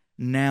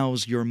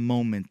 Now's your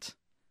moment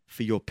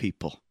for your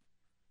people.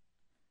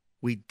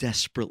 We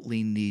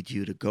desperately need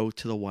you to go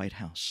to the White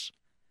House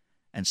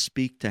and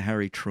speak to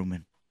Harry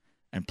Truman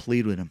and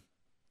plead with him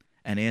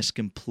and ask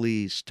him,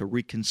 please, to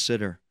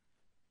reconsider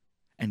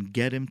and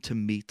get him to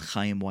meet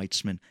Chaim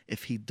Weizmann.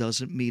 If he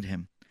doesn't meet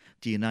him,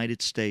 the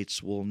United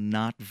States will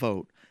not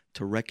vote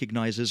to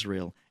recognize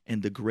Israel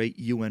in the great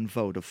UN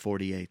vote of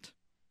 48.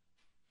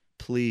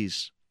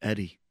 Please,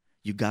 Eddie,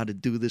 you got to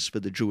do this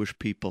for the Jewish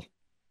people.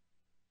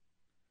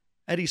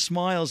 Eddie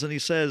smiles and he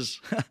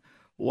says,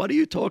 what are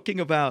you talking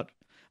about?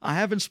 I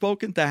haven't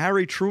spoken to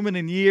Harry Truman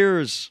in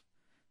years.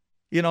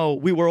 You know,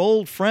 we were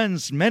old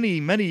friends many,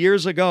 many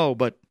years ago,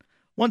 but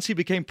once he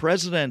became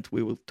president,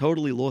 we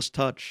totally lost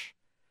touch.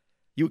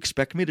 You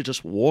expect me to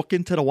just walk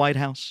into the White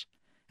House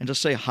and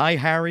just say, hi,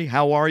 Harry,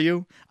 how are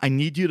you? I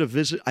need you to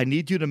visit. I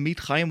need you to meet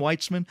Chaim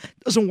Weizmann.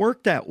 It doesn't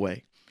work that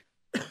way.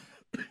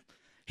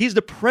 He's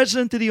the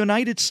president of the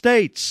United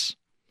States.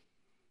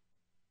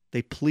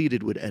 They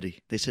pleaded with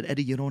Eddie. They said,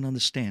 Eddie, you don't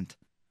understand.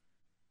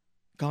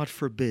 God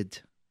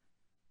forbid.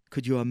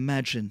 Could you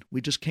imagine? We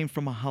just came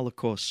from a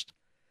Holocaust.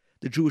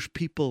 The Jewish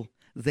people,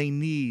 they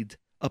need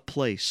a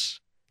place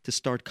to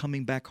start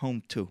coming back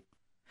home to.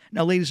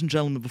 Now, ladies and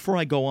gentlemen, before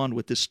I go on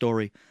with this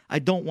story, I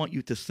don't want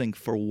you to think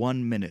for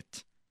 1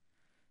 minute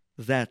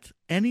that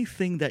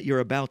anything that you're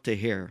about to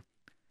hear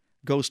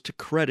goes to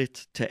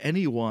credit to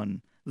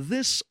anyone.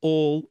 This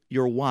all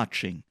you're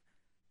watching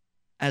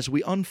as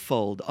we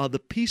unfold are the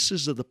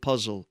pieces of the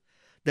puzzle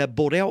that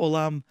Borei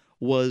Olam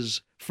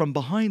was, from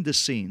behind the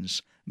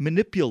scenes,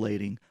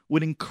 manipulating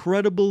with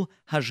incredible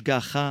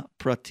hashgacha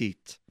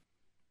pratit.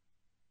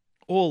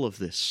 All of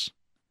this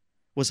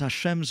was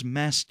Hashem's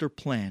master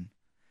plan,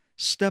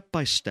 step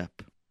by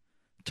step,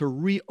 to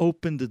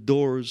reopen the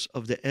doors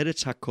of the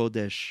Eretz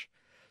HaKodesh,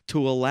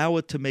 to allow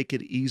it to make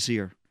it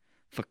easier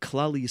for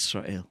Klal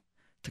Yisrael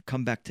to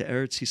come back to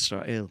Eretz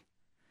Yisrael.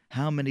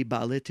 How many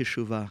Baalei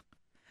Teshuvah?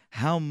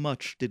 How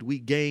much did we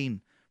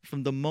gain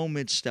from the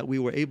moments that we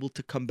were able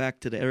to come back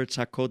to the Eretz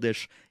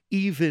HaKodesh,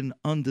 even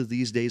under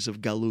these days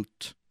of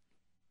Galut?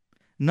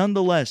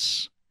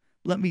 Nonetheless,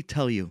 let me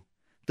tell you,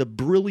 the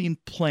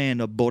brilliant plan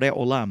of Borei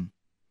Olam,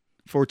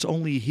 for it's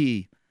only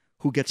He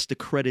who gets the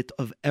credit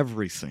of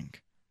everything.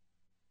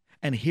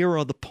 And here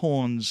are the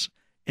pawns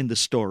in the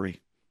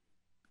story.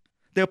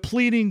 They're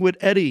pleading with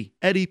Eddie,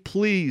 Eddie,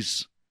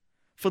 please,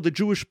 for the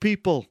Jewish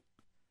people.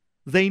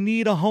 They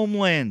need a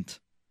homeland.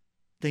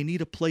 They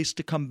need a place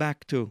to come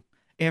back to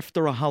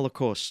after a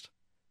Holocaust.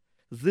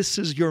 This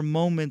is your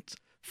moment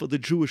for the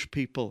Jewish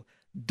people.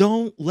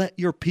 Don't let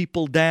your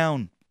people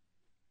down.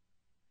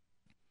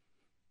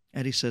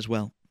 Eddie says,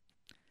 well,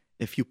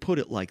 if you put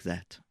it like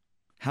that,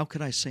 how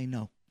could I say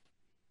no?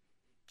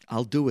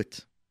 I'll do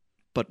it,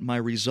 but my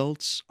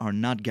results are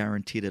not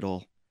guaranteed at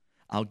all.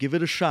 I'll give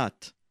it a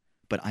shot,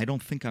 but I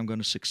don't think I'm going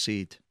to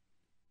succeed.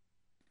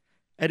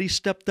 Eddie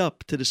stepped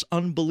up to this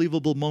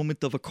unbelievable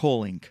moment of a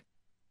calling,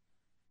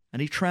 and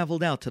he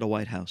traveled out to the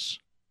White House.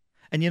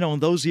 And you know,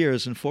 in those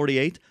years, in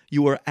 48,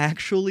 you were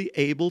actually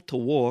able to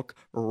walk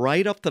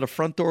right up to the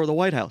front door of the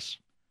White House.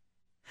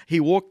 He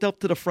walked up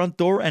to the front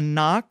door and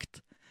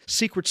knocked.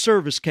 Secret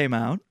Service came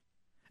out,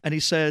 and he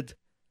said,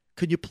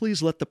 could you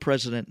please let the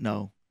president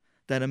know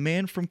that a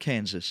man from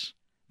Kansas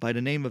by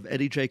the name of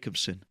Eddie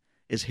Jacobson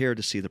is here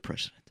to see the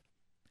president?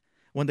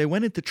 When they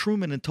went into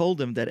Truman and told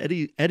him that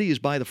Eddie is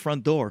by the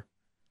front door,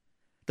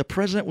 the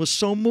president was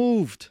so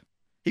moved.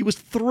 He was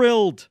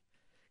thrilled.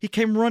 He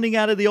came running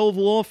out of the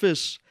Oval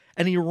Office,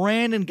 and he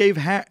ran and gave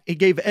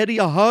Eddie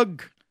a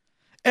hug.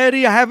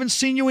 Eddie, I haven't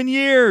seen you in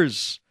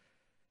years.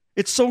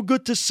 It's so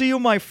good to see you,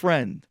 my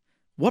friend.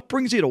 What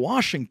brings you to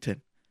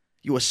Washington?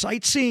 You were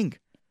sightseeing?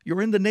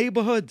 You're in the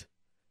neighborhood?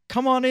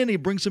 Come on in. He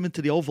brings him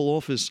into the Oval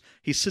Office.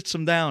 He sits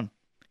him down.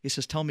 He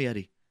says, tell me,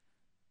 Eddie,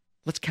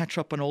 let's catch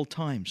up on old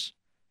times.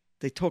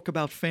 They talk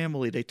about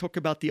family. They talk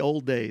about the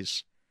old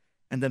days.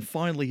 And then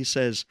finally he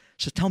says,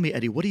 so tell me,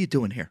 Eddie, what are you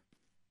doing here?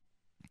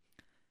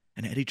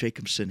 And Eddie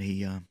Jacobson,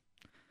 he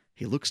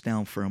looks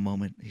down for a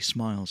moment. He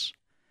smiles.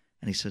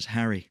 And he says,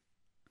 Harry,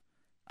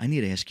 I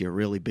need to ask you a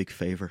really big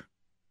favor.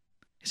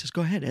 He says,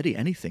 go ahead, Eddie,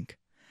 anything.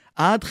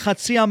 Ad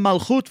chatzi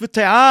malchut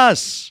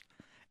v'te'as.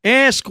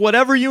 Ask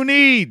whatever you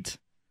need.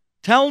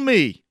 Tell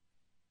me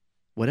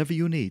whatever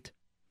you need.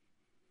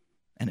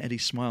 And Eddie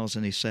smiles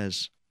and he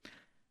says,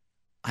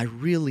 I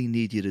really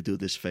need you to do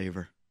this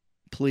favor.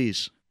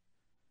 Please,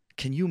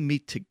 can you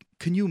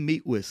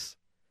meet with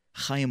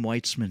Chaim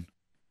Weizmann?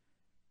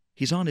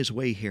 He's on his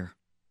way here.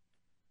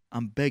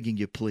 I'm begging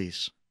you,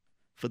 please,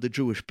 for the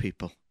Jewish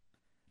people.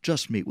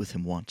 Just meet with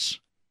him once.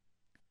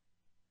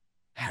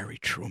 Harry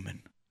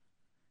Truman,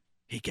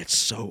 he gets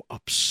so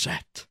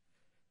upset.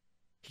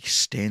 He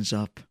stands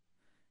up.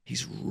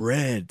 He's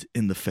red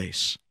in the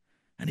face.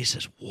 And he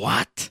says,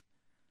 "What?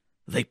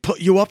 They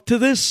put you up to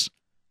this?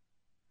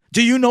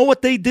 Do you know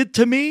what they did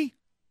to me?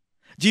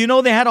 Do you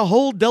know they had a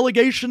whole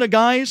delegation of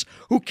guys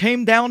who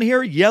came down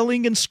here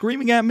yelling and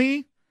screaming at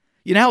me?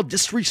 You know how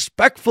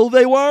disrespectful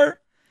they were?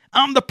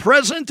 I'm the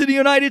president of the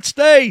United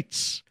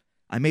States.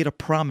 I made a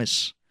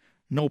promise.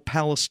 No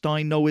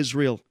Palestine, no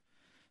Israel.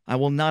 I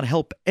will not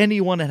help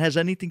anyone that has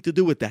anything to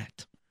do with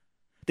that."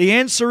 The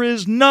answer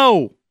is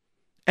no.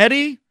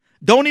 Eddie,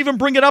 don't even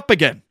bring it up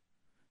again.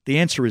 The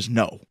answer is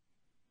no.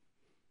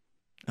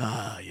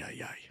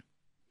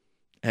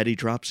 Eddie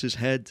drops his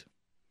head.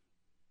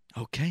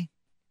 Okay.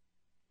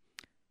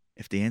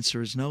 If the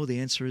answer is no, the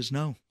answer is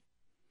no.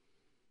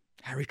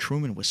 Harry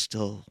Truman was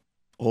still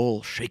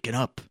all shaken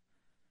up.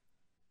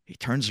 He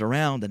turns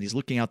around and he's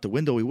looking out the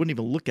window. He wouldn't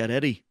even look at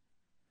Eddie.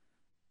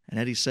 And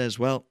Eddie says,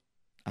 "Well,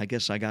 I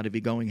guess I got to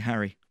be going,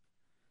 Harry."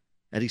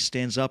 Eddie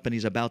stands up and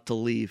he's about to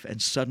leave.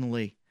 And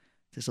suddenly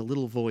there's a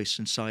little voice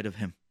inside of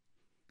him.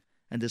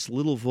 And this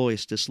little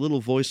voice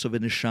of a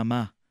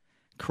neshama,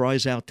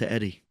 cries out to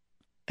Eddie,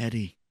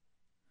 "Eddie,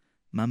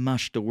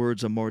 mamash," the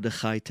words of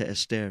Mordechai to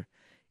Esther,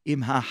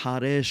 "Im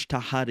haharesh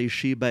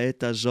taharishi ba'et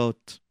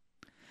azot."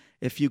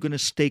 If you're going to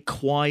stay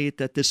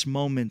quiet at this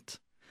moment,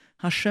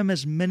 Hashem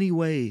has many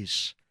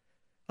ways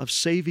of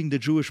saving the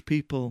Jewish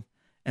people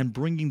and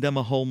bringing them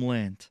a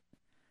homeland.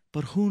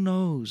 But who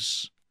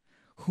knows?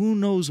 Who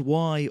knows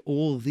why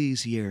all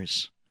these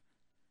years?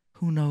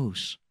 Who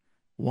knows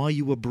why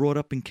you were brought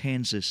up in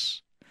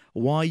Kansas?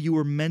 Why you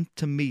were meant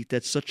to meet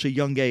at such a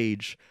young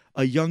age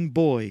a young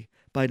boy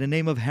by the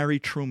name of Harry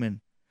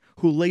Truman,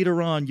 who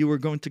later on you were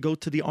going to go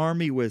to the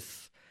army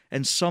with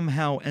and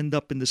somehow end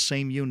up in the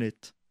same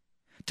unit,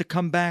 to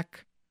come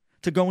back,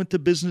 to go into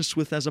business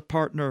with as a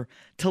partner,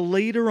 to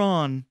later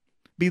on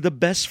be the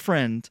best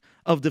friend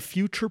of the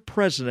future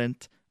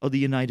president of the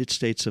United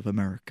States of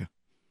America.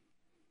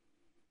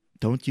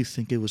 Don't you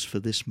think it was for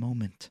this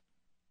moment?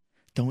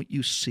 Don't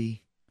you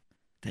see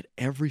that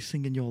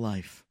everything in your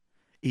life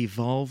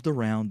evolved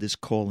around this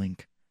calling?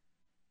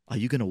 Are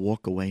you going to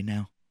walk away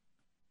now?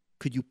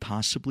 Could you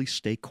possibly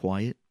stay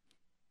quiet?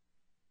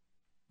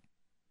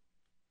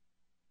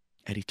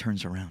 Eddie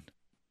turns around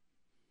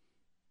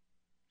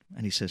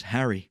and he says,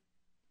 "Harry."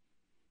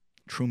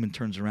 Truman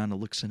turns around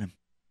and looks at him.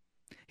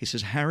 He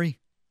says, "Harry,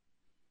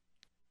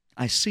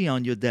 I see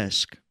on your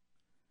desk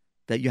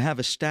that you have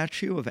a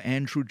statue of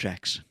Andrew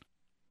Jackson.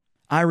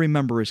 I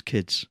remember as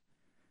kids,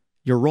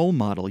 your role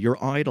model,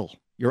 your idol,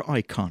 your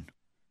icon,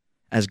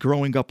 as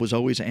growing up was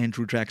always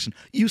Andrew Jackson.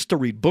 You used to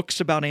read books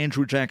about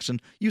Andrew Jackson,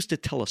 used to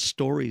tell us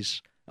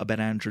stories about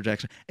Andrew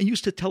Jackson, and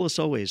used to tell us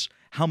always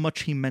how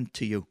much he meant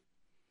to you."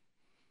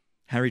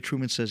 Harry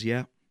Truman says,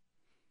 "Yeah,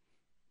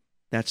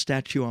 that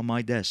statue on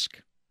my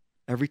desk,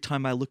 every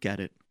time I look at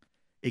it,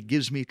 it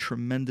gives me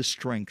tremendous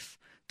strength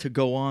to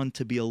go on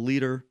to be a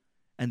leader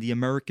and the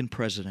American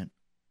president.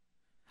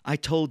 I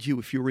told you,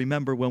 if you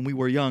remember when we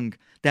were young,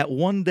 that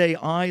one day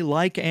I,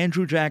 like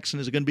Andrew Jackson,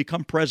 is going to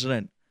become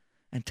president.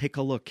 And take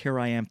a look, here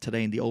I am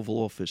today in the Oval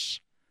Office."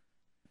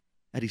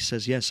 And he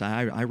says, "Yes,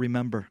 I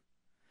remember.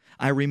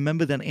 I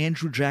remember that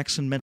Andrew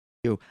Jackson meant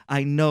to you.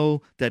 I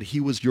know that he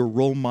was your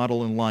role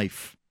model in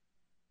life.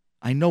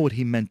 I know what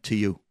he meant to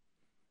you."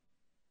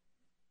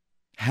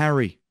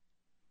 "Harry,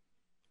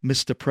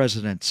 Mr.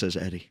 President," says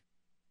Eddie,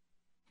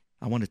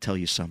 "I want to tell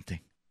you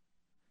something.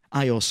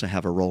 I also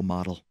have a role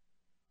model,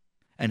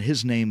 and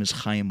his name is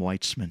Chaim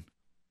Weizmann.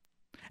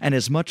 And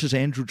as much as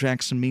Andrew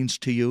Jackson means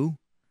to you,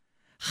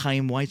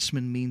 Chaim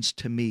Weizmann means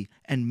to me,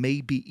 and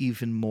maybe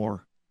even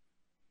more.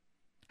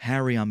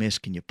 Harry, I'm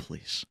asking you,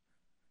 please,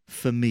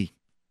 for me,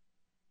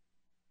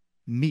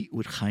 meet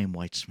with Chaim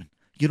Weizmann.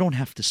 You don't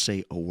have to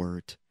say a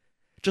word.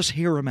 Just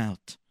hear him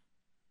out.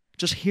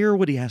 Just hear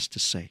what he has to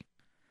say.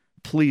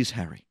 Please,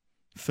 Harry,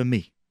 for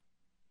me."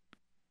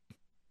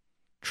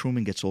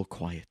 Truman gets all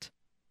quiet.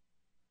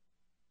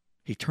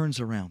 He turns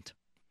around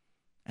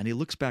and he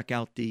looks back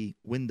out the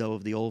window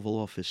of the Oval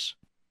Office,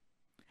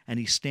 and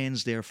he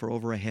stands there for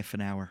over a half an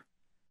hour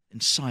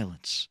in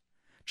silence,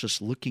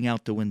 just looking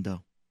out the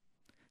window,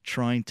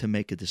 trying to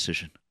make a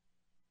decision.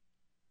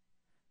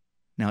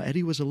 Now,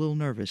 Eddie was a little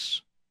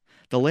nervous.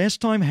 The last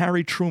time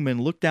Harry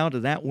Truman looked out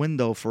of that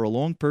window for a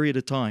long period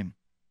of time,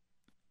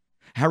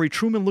 Harry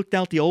Truman looked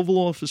out the Oval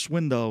Office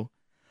window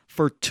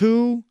for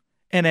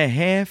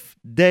 2.5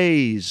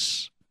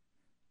 days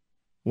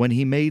when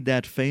he made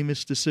that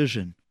famous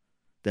decision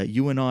that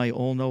you and I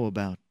all know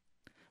about,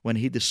 when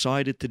he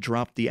decided to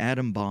drop the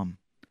atom bomb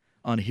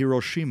on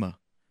Hiroshima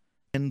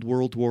and end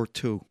World War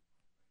II.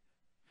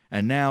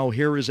 And now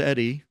here is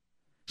Eddie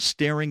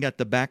staring at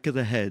the back of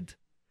the head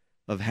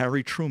of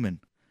Harry Truman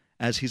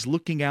as he's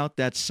looking out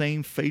that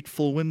same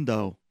fateful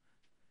window,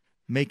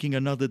 making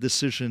another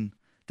decision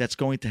that's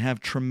going to have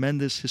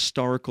tremendous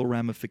historical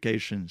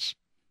ramifications.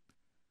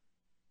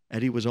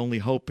 Eddie was only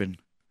hoping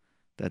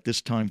that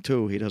this time,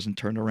 too, he doesn't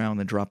turn around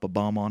and drop a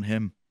bomb on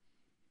him.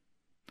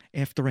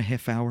 After a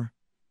half hour,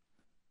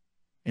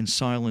 in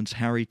silence,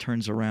 Harry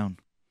turns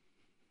around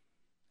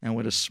And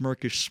with a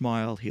smirkish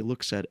smile, he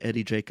looks at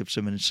Eddie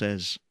Jacobson and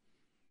says,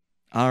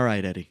 "All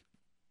right, Eddie,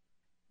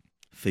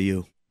 for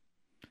you.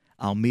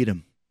 I'll meet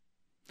him.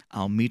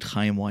 I'll meet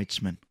Chaim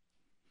Weizmann.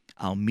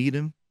 I'll meet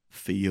him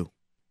for you."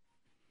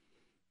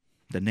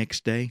 The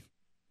next day,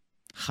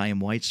 Chaim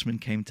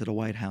Weizmann came to the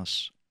White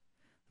House.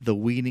 The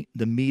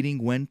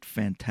meeting went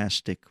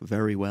fantastic,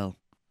 very well.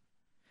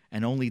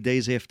 And only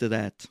days after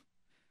that,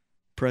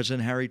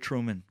 President Harry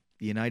Truman,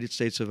 the United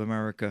States of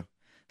America,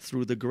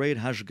 through the great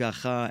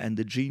hashgacha and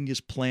the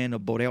genius plan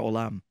of Borei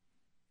Olam,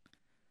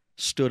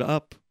 stood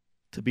up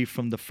to be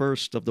from the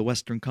first of the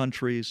Western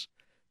countries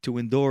to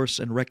endorse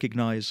and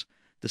recognize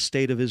the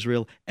State of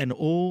Israel, and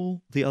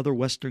all the other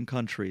Western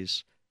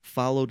countries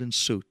followed in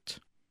suit.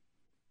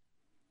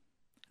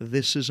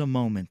 This is a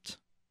moment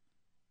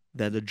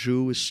that a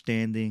Jew is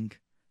standing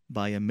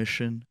by a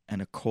mission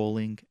and a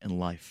calling in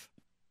life.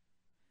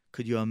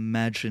 Could you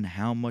imagine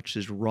how much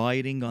is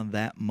riding on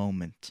that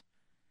moment?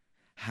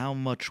 How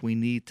much we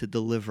need to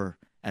deliver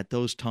at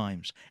those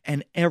times.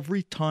 And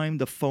every time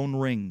the phone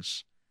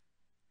rings,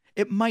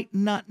 it might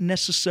not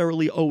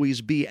necessarily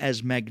always be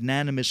as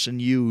magnanimous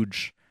and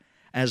huge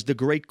as the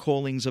great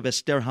callings of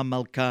Esther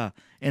HaMalka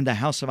in the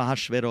house of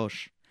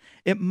Ahasuerus.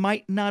 It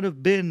might not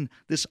have been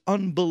this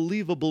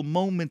unbelievable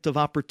moment of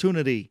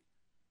opportunity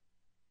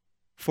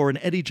for an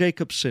Eddie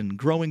Jacobson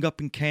growing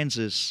up in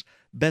Kansas,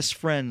 best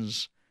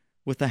friends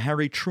with a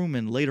Harry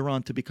Truman, later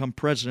on to become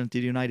president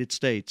of the United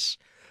States.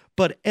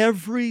 But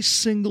every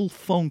single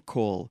phone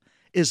call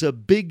is a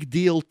big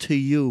deal to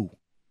you,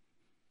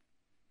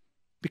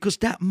 because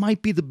that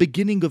might be the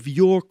beginning of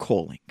your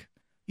calling,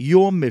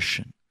 your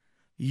mission,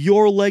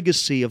 your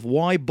legacy of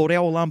why Borei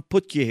Olam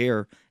put you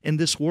here in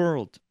this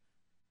world.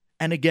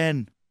 And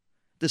again,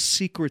 the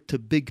secret to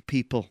big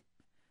people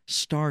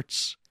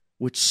starts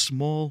with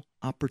small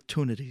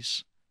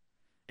opportunities.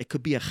 It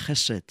could be a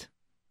chesed.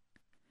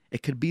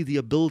 It could be the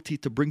ability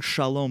to bring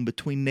shalom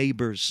between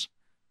neighbors.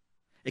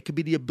 It could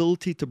be the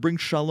ability to bring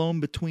shalom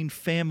between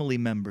family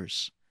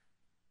members.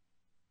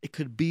 It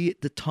could be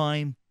the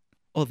time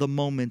or the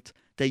moment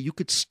that you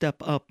could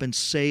step up and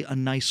say a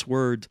nice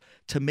word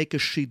to make a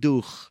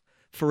shidduch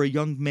for a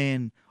young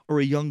man or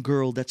a young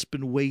girl that's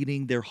been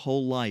waiting their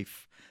whole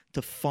life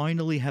to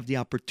finally have the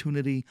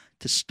opportunity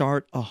to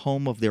start a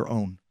home of their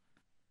own.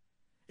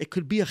 It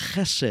could be a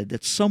chesed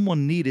that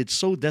someone needed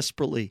so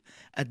desperately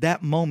at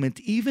that moment,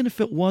 even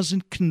if it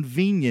wasn't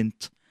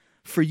convenient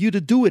for you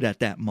to do it at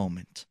that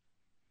moment.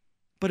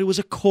 But it was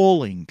a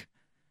calling.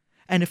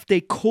 And if they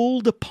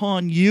called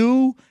upon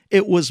you,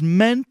 it was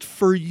meant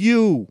for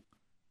you.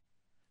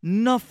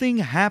 Nothing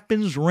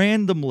happens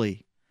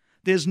randomly.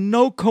 There's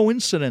no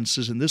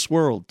coincidences in this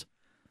world.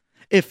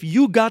 If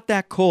you got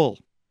that call,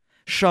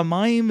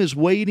 Shamayim is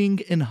waiting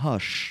in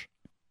hush,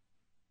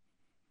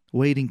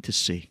 waiting to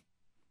see.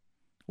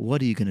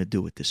 What are you going to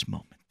do at this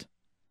moment?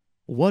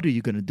 What are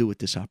you going to do with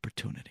this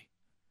opportunity?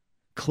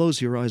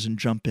 Close your eyes and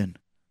jump in.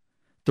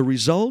 The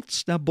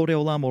results that Borei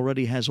Olam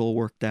already has all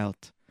worked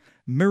out.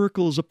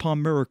 Miracles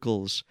upon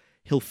miracles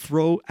He'll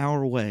throw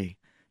our way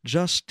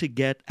just to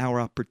get our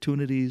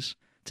opportunities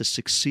to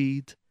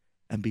succeed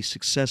and be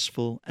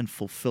successful and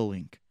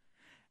fulfilling.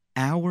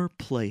 Our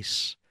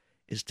place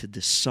is to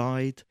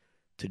decide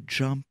to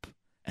jump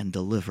and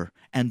deliver.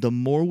 And the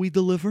more we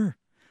deliver,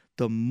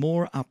 the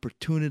more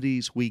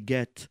opportunities we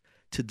get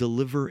to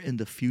deliver in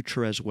the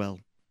future as well.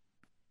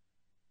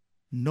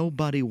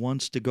 Nobody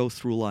wants to go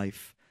through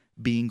life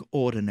being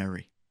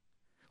ordinary.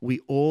 We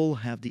all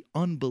have the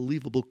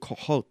unbelievable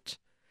kohot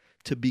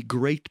to be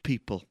great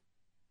people.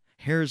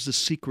 Here's the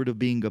secret of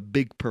being a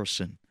big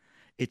person.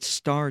 It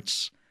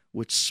starts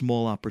with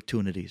small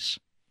opportunities.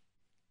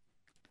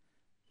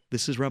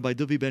 This is Rabbi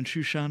Duvi ben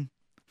Shushan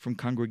from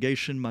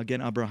Congregation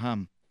Magen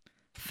Abraham,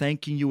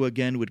 thanking you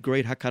again with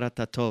great hakarat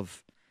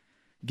hatov,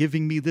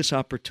 giving me this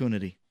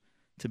opportunity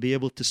to be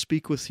able to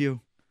speak with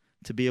you,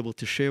 to be able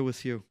to share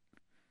with you.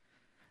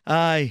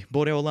 Borei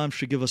Olam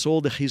should give us all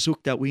the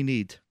chizuk that we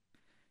need.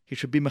 He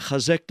should be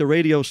mechazek the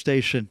radio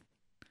station.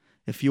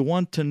 If you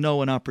want to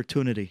know an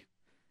opportunity,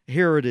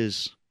 here it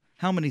is.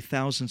 How many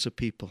thousands of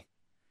people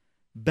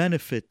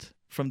benefit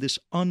from this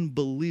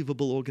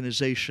unbelievable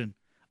organization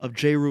of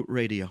JRoot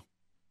Radio?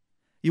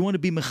 You want to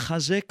be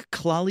mechazek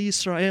Klal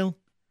Yisrael?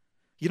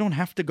 You don't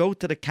have to go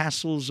to the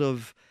castles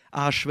of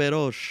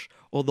Ahasuerus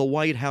or the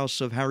White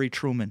House of Harry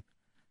Truman.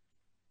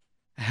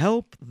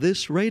 Help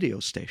this radio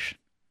station.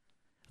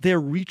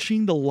 They're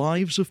reaching the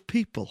lives of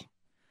people.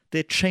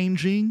 They're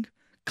changing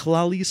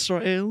Klal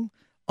Yisrael.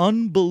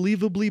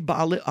 Unbelievable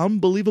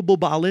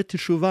Baalei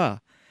Teshuvah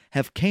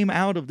have came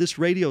out of this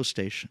radio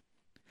station.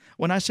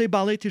 When I say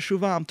Baalei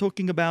Teshuvah, I'm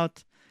talking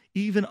about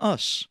even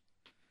us,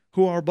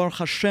 who are Baruch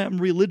Hashem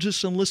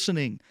religious and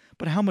listening.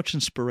 But how much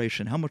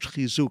inspiration, how much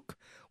chizuk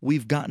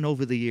we've gotten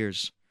over the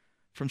years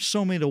from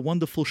so many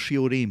wonderful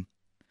shiurim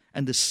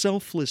and the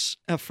selfless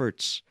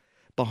efforts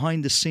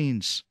behind the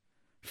scenes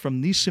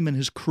from Nisim and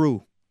his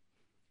crew.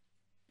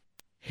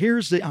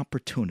 Here's the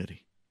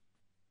opportunity.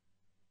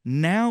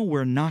 Now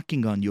we're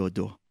knocking on your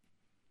door.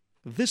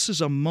 This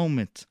is a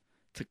moment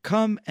to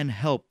come and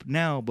help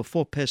now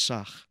before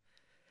Pesach.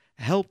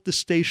 Help the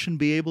station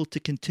be able to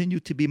continue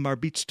to be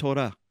Marbitz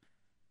Torah.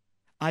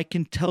 I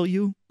can tell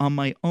you on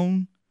my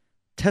own,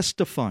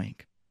 testifying,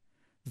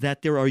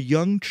 that there are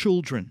young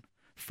children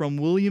from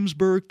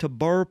Williamsburg to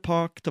Borough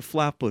Park to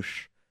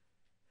Flatbush,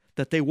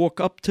 that they walk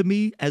up to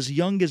me as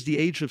young as the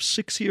age of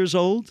 6 years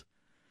old,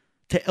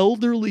 to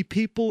elderly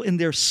people in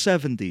their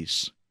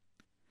 70s.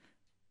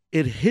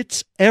 It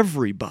hits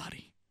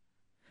everybody.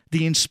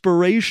 The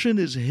inspiration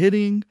is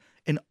hitting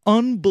an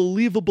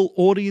unbelievable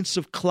audience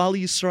of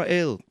Klal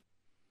Yisrael.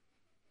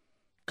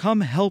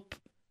 Come help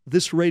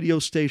this radio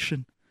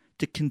station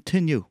to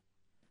continue.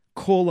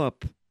 Call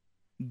up.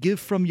 Give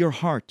from your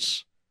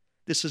hearts.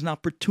 This is an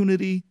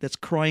opportunity that's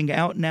crying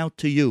out now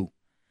to you.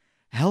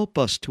 Help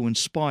us to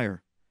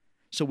inspire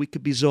so we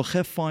could be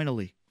zocheh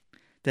finally,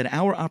 that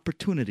our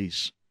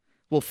opportunities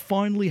will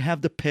finally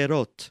have the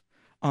perot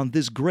on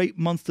this great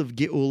month of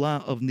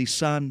Geulah of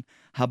Nisan,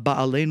 haba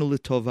aleinu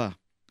l'tova.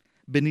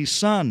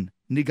 B'Nisan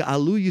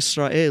niga'alu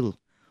Yisrael,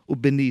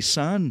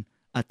 u'b'Nisan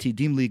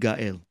atidim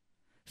ligael.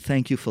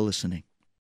 Thank you for listening.